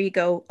 Siobheal, here you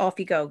go, off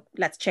you go,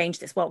 let's change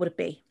this, what would it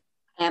be?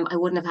 I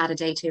wouldn't have had a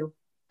day two.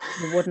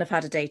 You wouldn't have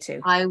had a day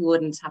two. I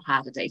wouldn't have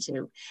had a day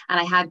two. And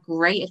I had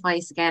great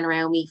advice again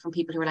around me from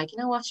people who were like, you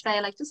know what,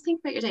 Siobheal, like just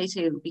think about your day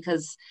two,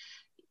 because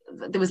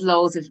there was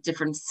loads of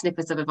different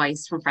snippets of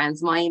advice from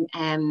friends of mine.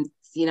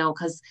 You know,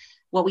 because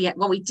what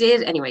we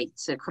did anyway,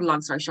 to cut a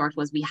long story short,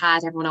 was we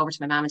had everyone over to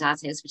my mum and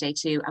dad's house for day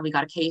two, and we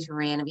got a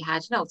caterer in, and we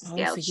had, you know,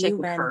 scale chicken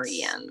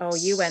curry and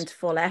you went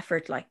full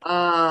effort, like.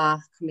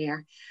 Come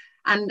here.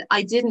 And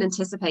I didn't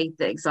anticipate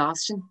the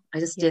exhaustion. I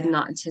just did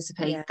not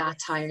anticipate that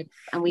tired.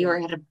 And we were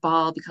at a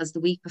ball because the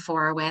week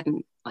before our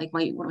wedding, like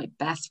one of my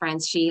best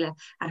friends, Sheila,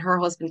 and her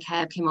husband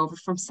Kev came over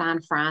from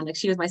San Fran. Like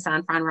she was my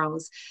San Fran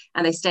Rose,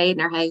 and they stayed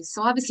in our house.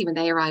 So obviously when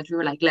they arrived, we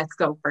were like, let's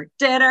go for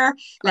dinner.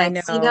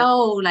 Let's, you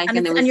know, like,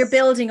 and you're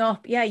building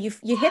up. Yeah, you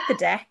hit the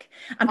deck,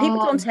 and people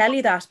don't tell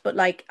you that. But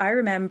like, I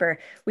remember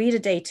we had a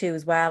day two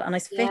as well, and I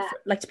was fit.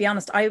 Like, to be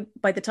honest,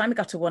 by the time it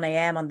got to 1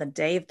 a.m. on the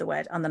day of the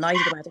wedding, on the night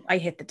of the wedding, I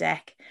hit the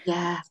deck.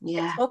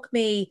 It took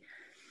me,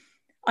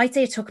 I'd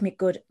say it took me a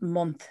good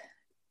month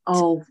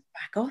to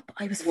back up.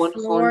 I was 100%.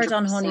 Floored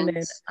on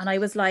honeymoon, and I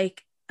was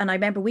like, and I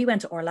remember we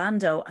went to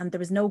Orlando and there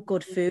was no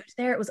good food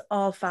there. It was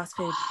all fast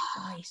food.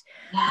 Right.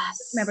 I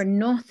remember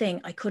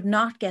nothing. I could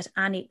not get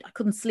I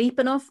couldn't sleep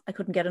enough. I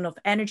couldn't get enough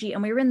energy.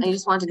 And we were in I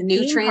just wanted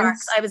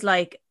nutrients. I was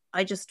like,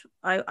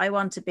 I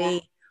want to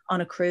be on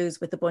a cruise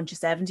with a bunch of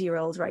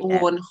 70-year-olds right now.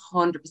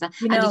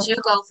 100%. You know, and did you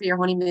go for your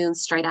honeymoon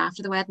straight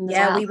after the wedding as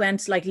well? We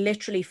went like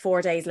literally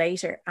 4 days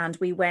later, and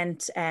we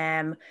went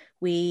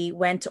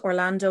to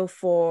Orlando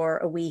for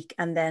a week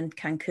and then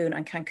Cancun,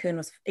 and Cancun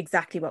was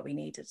exactly what we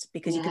needed,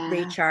 because you could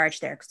recharge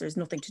there because there's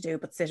nothing to do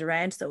but sit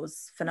around. So it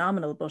was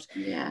phenomenal. But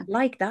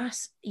like that,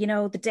 you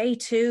know, the day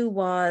two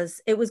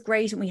was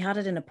great, and we had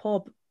it in a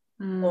pub.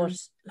 But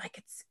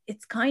like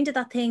it's kind of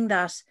that thing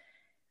that,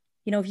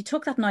 you know, if you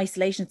took that in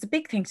isolation, it's a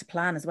big thing to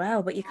plan as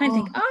well. But you kind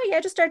of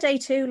think, just our day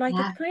two. Like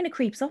it kind of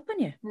creeps up on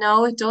you.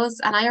 No, it does.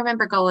 And I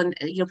remember going,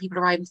 you know, people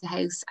arriving to the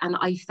house, and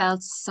I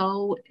felt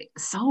so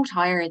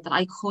tired that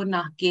I could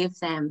not give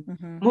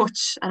them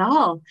much at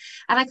all.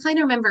 And I kind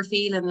of remember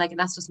feeling like, and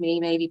that's just me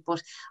maybe, but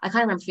I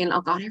kind of remember feeling,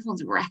 oh God,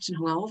 everyone's wrecked and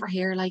hungover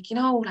here. Like, you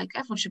know, like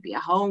everyone should be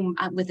at home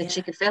with a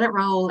chicken fillet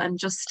roll and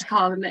just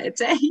calling it a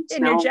day.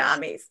 In your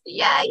jammies.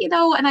 Yeah, you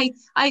know, and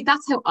I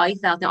that's how I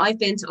felt. Now I've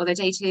been to other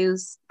day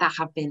twos that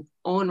have been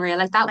unreal,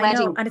 like that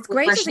wedding, and it's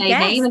great as a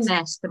guest. Even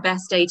met the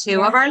best day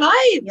two of our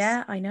lives.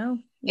 Yeah, I know.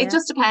 It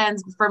just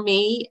depends. For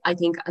me, I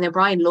think, and then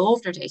Brian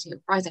loved her day two.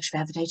 Brian's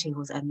actually the day two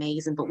was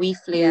amazing, but we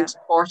flew to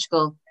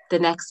Portugal the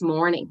next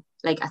morning,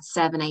 like at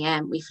 7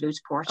 a.m. we flew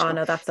to Portugal. Oh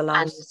no, that's a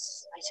lot. And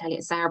I tell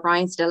you, Sarah,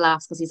 Brian still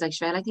laughs because he's like,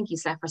 Siobheal, I think you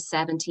slept for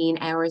 17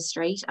 hours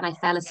straight, and I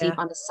fell asleep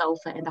on the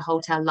sofa in the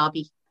hotel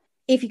lobby.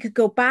 If you could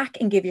go back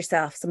and give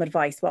yourself some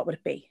advice, what would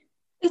it be?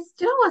 It's,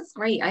 you know what's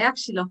great? I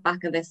actually look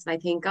back at this and I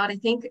think, God, I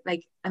think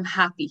like I'm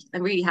happy.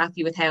 I'm really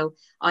happy with how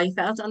I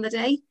felt on the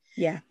day.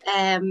 Yeah.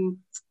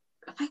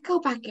 If I go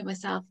back and give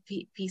myself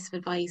a piece of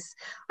advice,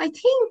 I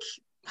think,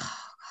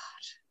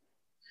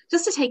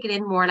 just to take it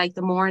in more like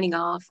the morning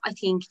of, I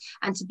think,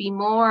 and to be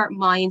more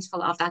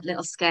mindful of that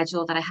little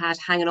schedule that I had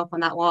hanging up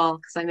on that wall,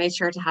 because I made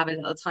sure to have a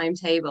little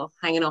timetable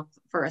hanging up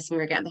for us when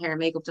we were getting the hair and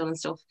makeup done and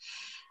stuff.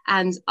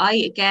 And I,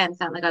 again,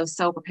 felt like I was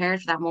so prepared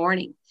for that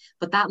morning.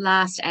 But that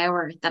last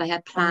hour that I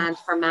had planned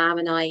for Mum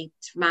and I,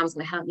 Mum was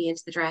going to help me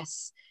into the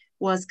dress,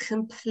 was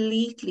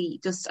completely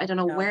just, I don't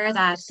know where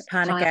that...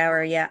 panic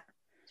hour,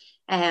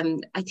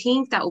 I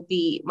think that would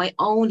be my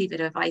only bit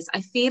of advice. I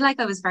feel like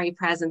I was very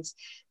present.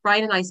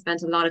 Brian and I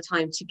spent a lot of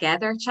time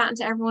together chatting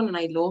to everyone, and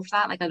I loved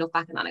that. Like I look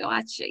back and I go,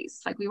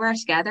 jeez, like we were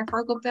together for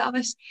a good bit of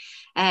it.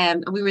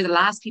 And we were the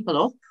last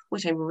people up,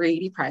 which I'm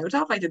really proud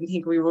of. I didn't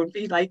think we would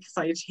be, like,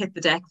 so I hit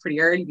the deck pretty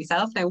early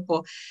myself now,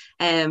 but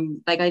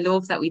like I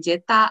love that we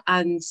did that.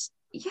 And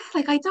yeah,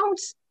 like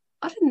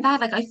other than that,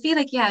 like I feel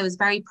like, I was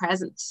very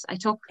present. I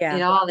took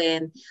it all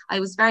in. I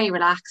was very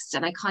relaxed,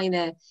 and I kind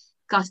of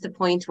got to the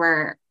point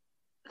where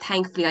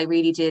thankfully I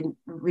really did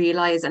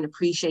realize and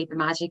appreciate the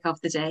magic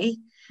of the day.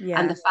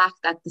 And the fact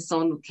that the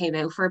sun came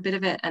out for a bit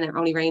of it and it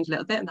only rained a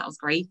little bit, and that was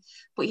great.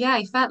 But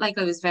I felt like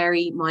I was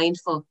very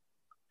mindful,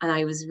 and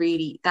I was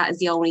really, that is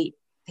the only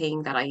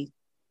thing that I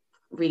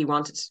really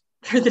wanted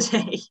for the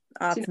day.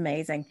 That's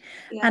amazing.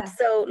 And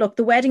so look,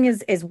 the wedding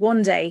is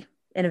one day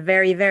in a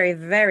very, very,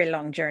 very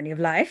long journey of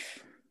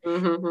life.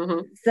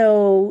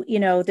 So, you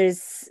know,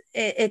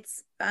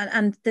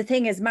 and the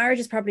thing is, marriage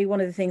is probably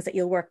one of the things that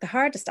you'll work the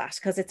hardest at,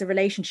 because it's a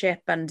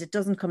relationship and it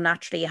doesn't come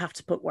naturally. You have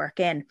to put work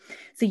in.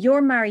 So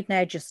you're married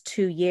now just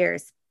 2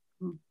 years.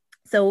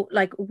 So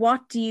like,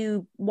 what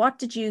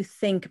did you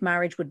think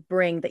marriage would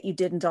bring that you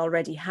didn't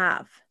already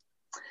have?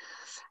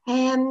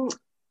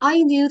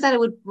 I knew that it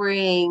would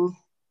bring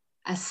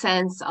a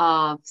sense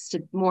of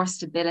more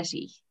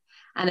stability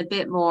and a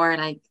bit more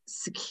like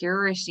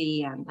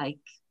security. And like,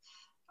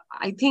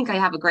 I think I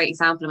have a great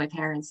example of my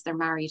parents. They're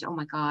married. Oh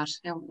my God.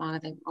 How long are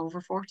they?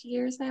 Over 40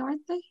 years now,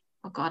 aren't they?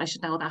 Oh God, I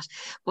should know that.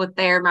 But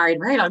they're married a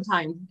very long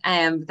time.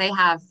 They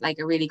have like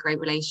a really great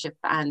relationship.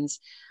 And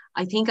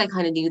I think I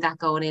kind of knew that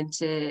going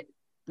into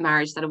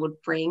marriage that it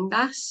would bring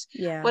that.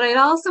 Yeah. But I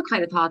also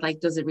kind of thought, like,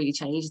 does it really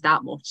change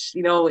that much?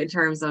 You know, in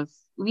terms of,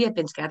 we had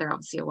been together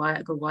obviously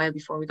a good while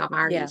before we got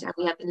married, and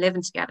we had been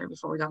living together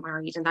before we got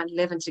married, and that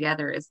living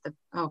together is the,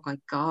 oh my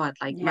God,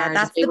 like, marriage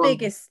that's is the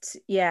biggest,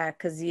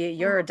 because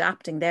you're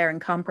adapting there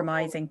and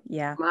compromising.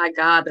 My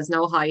God, there's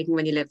no hiding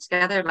when you live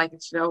together, like,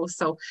 you know.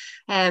 So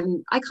I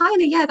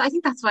kind of, I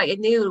think that's why I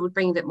knew it would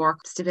bring a bit more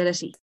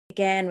stability.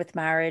 Again, with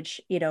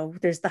marriage, you know,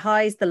 there's the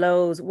highs, the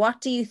lows. What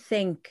do you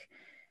think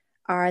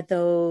are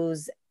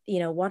those, you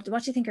know, what do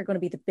you think are going to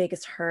be the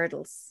biggest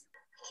hurdles?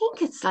 I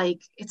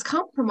think it's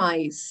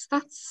compromise.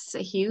 That's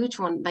a huge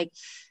one. Like,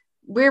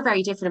 we're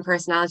very different in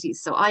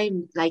personalities. So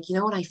I'm like, you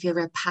know, when I feel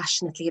very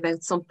passionately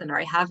about something or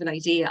I have an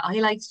idea, I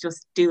like to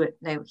just do it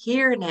now,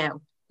 here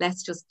now.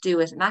 Let's just do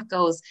it. And that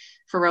goes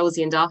for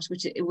Rosie and Dott,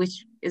 which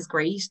is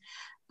great.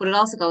 But it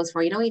also goes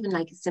for, you know, even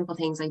like simple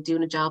things like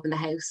doing a job in the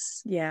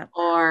house. Yeah.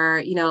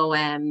 Or, you know,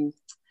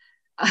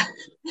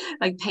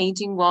 like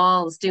painting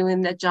walls,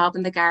 doing a job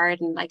in the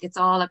garden. Like, it's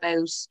all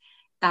about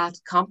that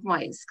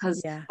compromise,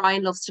 because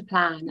Brian loves to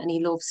plan and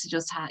he loves to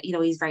just have, you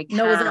know, he's very calm,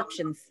 know his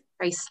options,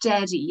 very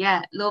steady,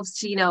 loves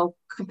to, you know,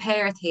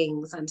 compare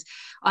things. And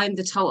I'm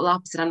the total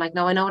opposite. I'm like,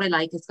 no, I know what I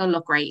like, it's gonna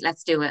look great,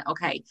 let's do it,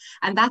 okay.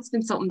 And that's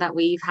been something that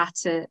we've had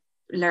to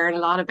learn a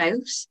lot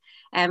about.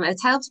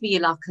 It's helped me a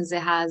lot because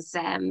it has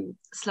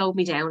slowed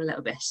me down a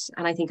little bit,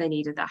 and I think I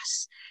needed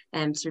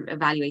that to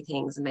evaluate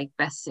things and make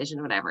the best decision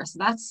or whatever. So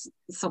that's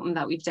something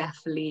that we've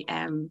definitely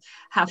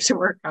have to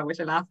work on, which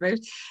I laugh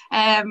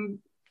about.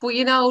 But,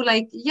 you know,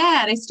 like,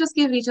 it's just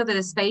giving each other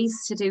the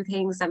space to do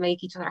things that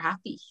make each other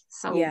happy.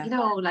 So, you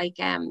know, like,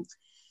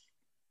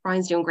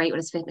 Brian's doing great with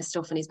his fitness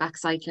stuff and he's back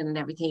cycling and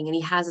everything, and he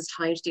has his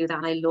time to do that,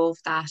 and I love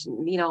that.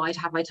 And, you know, I'd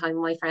have my time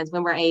with my friends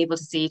when we're able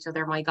to see each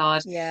other, my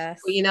God. Yes.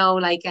 But, you know,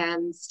 like,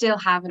 still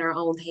having our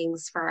own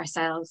things for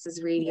ourselves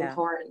is really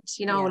important,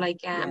 you know,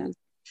 like, and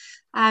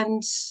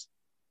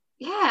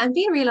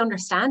being real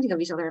understanding of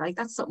each other. Like,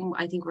 that's something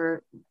I think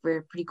we're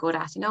pretty good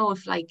at, you know,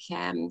 if like,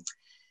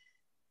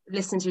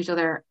 listening to each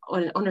other,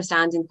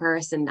 understanding the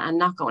person and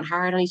not going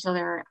hard on each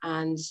other,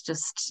 and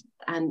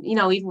you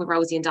know, even with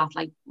Rosie and Dot,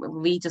 like,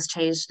 we just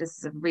changed, this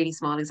is a really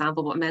small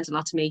example but it meant a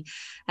lot to me,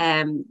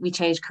 we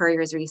changed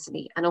couriers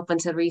recently, and up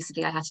until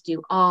recently I had to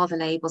do all the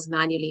labels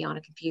manually on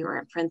a computer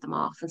and print them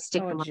off and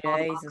stick them on all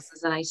the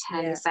boxes. And I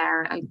tell you,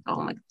 Sarah,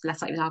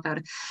 let's not even talk about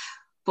it.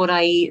 But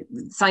I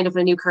signed up for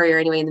a new courier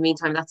anyway. In the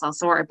meantime, that's all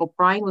sorted. But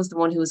Brian was the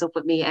one who was up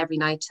with me every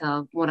night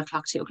till 1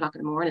 o'clock, 2 o'clock in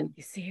the morning.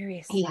 You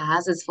serious? He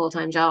has his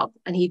full-time job,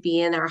 and he'd be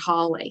in our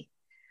hallway,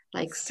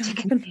 like,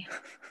 sticking.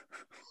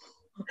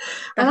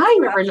 And I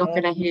remember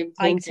looking at him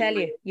thinking, I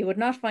tell you would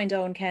not find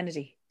Owen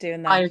Kennedy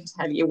doing that. I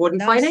tell you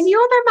wouldn't find any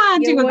other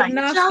man doing that. You would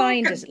not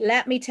find it.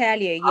 Let me tell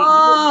you.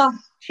 You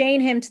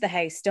chain him to the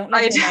house. Don't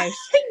let him out.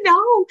 I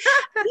know.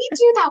 He'd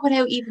do that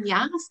without even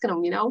asking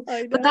him, you know.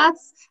 But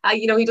that's,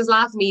 you know, he does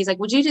laugh at me. He's like,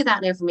 would you do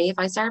that now for me if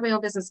I started my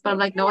own business? But I'm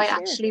like, no, I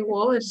actually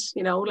would,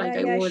 you know, like,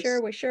 I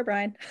would. Sure,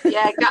 Brian.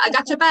 I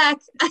got your back.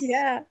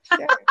 Sure.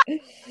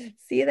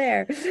 See you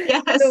there.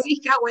 Yes,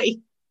 you can't wait.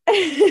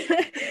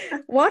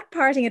 What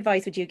parting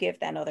advice would you give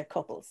then other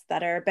couples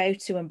that are about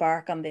to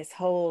embark on this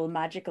whole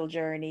magical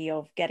journey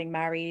of getting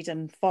married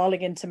and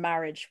falling into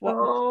marriage?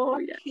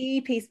 What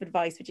key piece of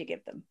advice would you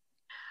give them?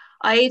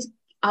 I'd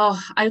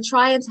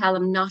try and tell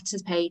them not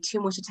to pay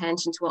too much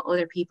attention to what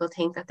other people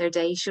think that their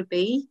day should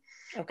be.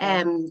 Okay.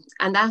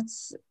 And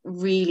that's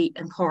really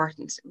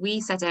important. We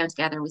sat down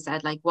together and we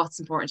said, like, what's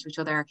important to each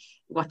other?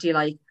 What do you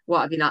like?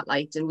 What have you not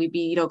liked? And we'd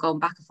be, you know, going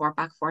back and forth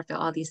about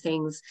all these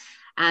things.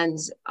 And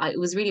it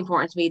was really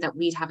important to me that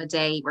we'd have a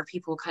day where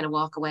people would kind of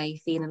walk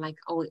away feeling like,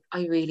 oh,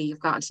 I really have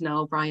gotten to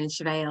know Brian and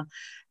Siobheal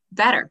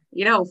better,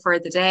 you know, for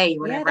the day,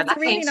 whatever. That's a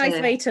really nice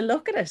way to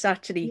look at it,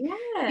 actually.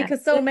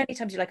 Because so many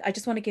times you're like, I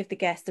just want to give the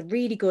guests a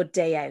really good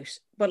day out.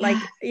 But like,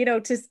 you know,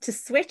 to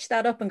switch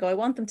that up and go, I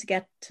want them to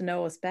get to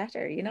know us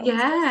better, you know.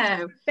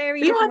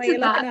 Very different way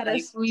of looking at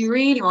it. We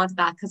really wanted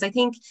that, because I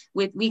think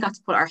we got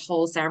to put our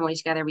whole ceremony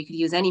together. We could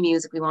use any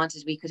music we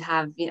wanted. We could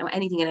have, you know,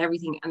 anything and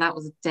everything, and that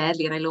was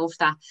deadly, and I loved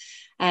that.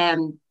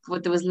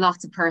 But there was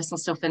lots of personal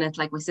stuff in it.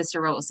 Like, my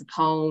sister wrote us a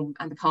poem,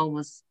 and the poem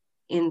was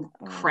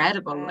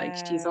incredible. Like,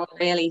 she's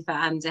really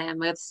fan.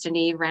 My other sister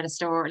Neve read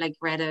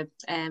a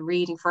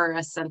reading for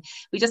us, and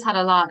we just had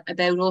a lot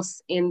about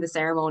us in the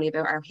ceremony,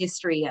 about our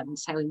history and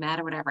how we met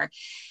or whatever.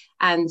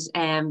 And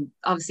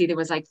obviously there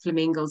was like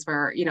flamingos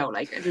were, you know,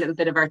 like a little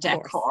bit of our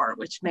decor,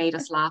 which made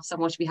us laugh so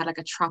much. We had like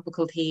a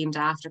tropical themed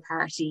after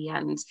party,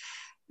 and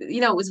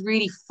you know, it was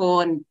really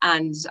fun,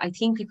 and I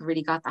think people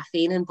really got that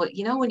feeling. But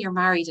you know, when you're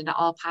married and it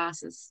all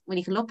passes, when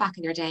you can look back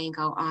in your day and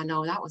go, oh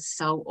no, that was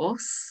so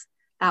us,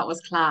 that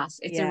was class.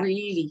 It's a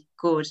really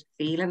good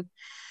feeling.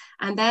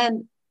 And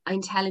then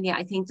I'm telling you,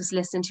 I think just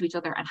listening to each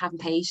other and having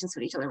patience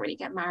with each other when you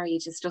get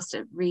married is just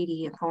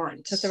really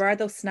important. Because there are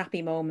those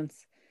snappy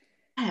moments.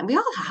 And we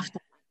all have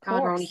them.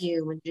 God, we're only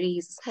human,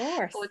 Jesus. Of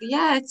course. But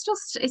yeah, it's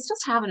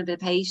just having a bit of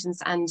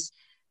patience and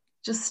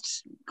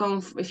just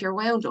going, if you're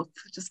wound up,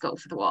 just go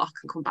for the walk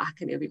and come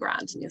back and you'll be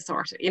grand and you'll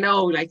sort it,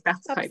 like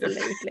that's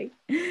Absolutely.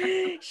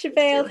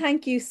 Siobheal,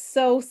 thank you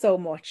so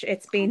much.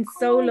 It's been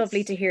so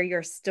lovely to hear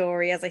your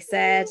story. As I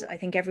said, I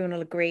think everyone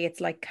will agree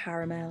it's like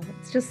caramel.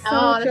 It's just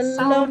such a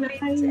lovely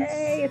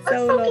day. It's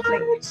so lovely.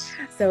 Glad.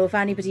 So if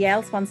anybody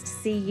else wants to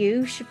see you,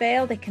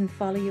 Siobheal, they can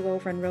follow you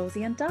over on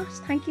Rosie and Dott.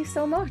 Thank you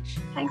so much.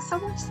 Thanks so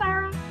much,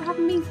 Sarah, for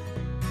having me.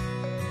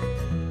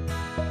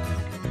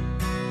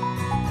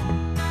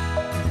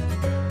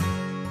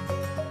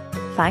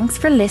 Thanks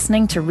for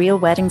listening to Real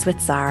Weddings with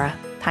Sara.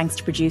 Thanks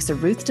to producer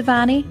Ruth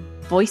Devani,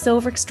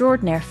 voiceover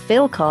extraordinaire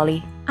Phil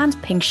Cawley,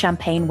 and Pink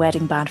Champagne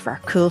Wedding Band for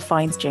our Cool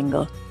Finds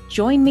jingle.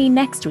 Join me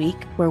next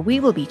week where we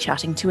will be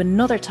chatting to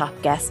another top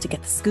guest to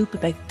get the scoop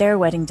about their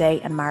wedding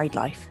day and married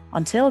life.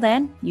 Until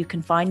then, you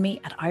can find me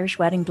at Irish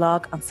Wedding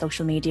Blog on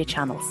social media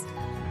channels.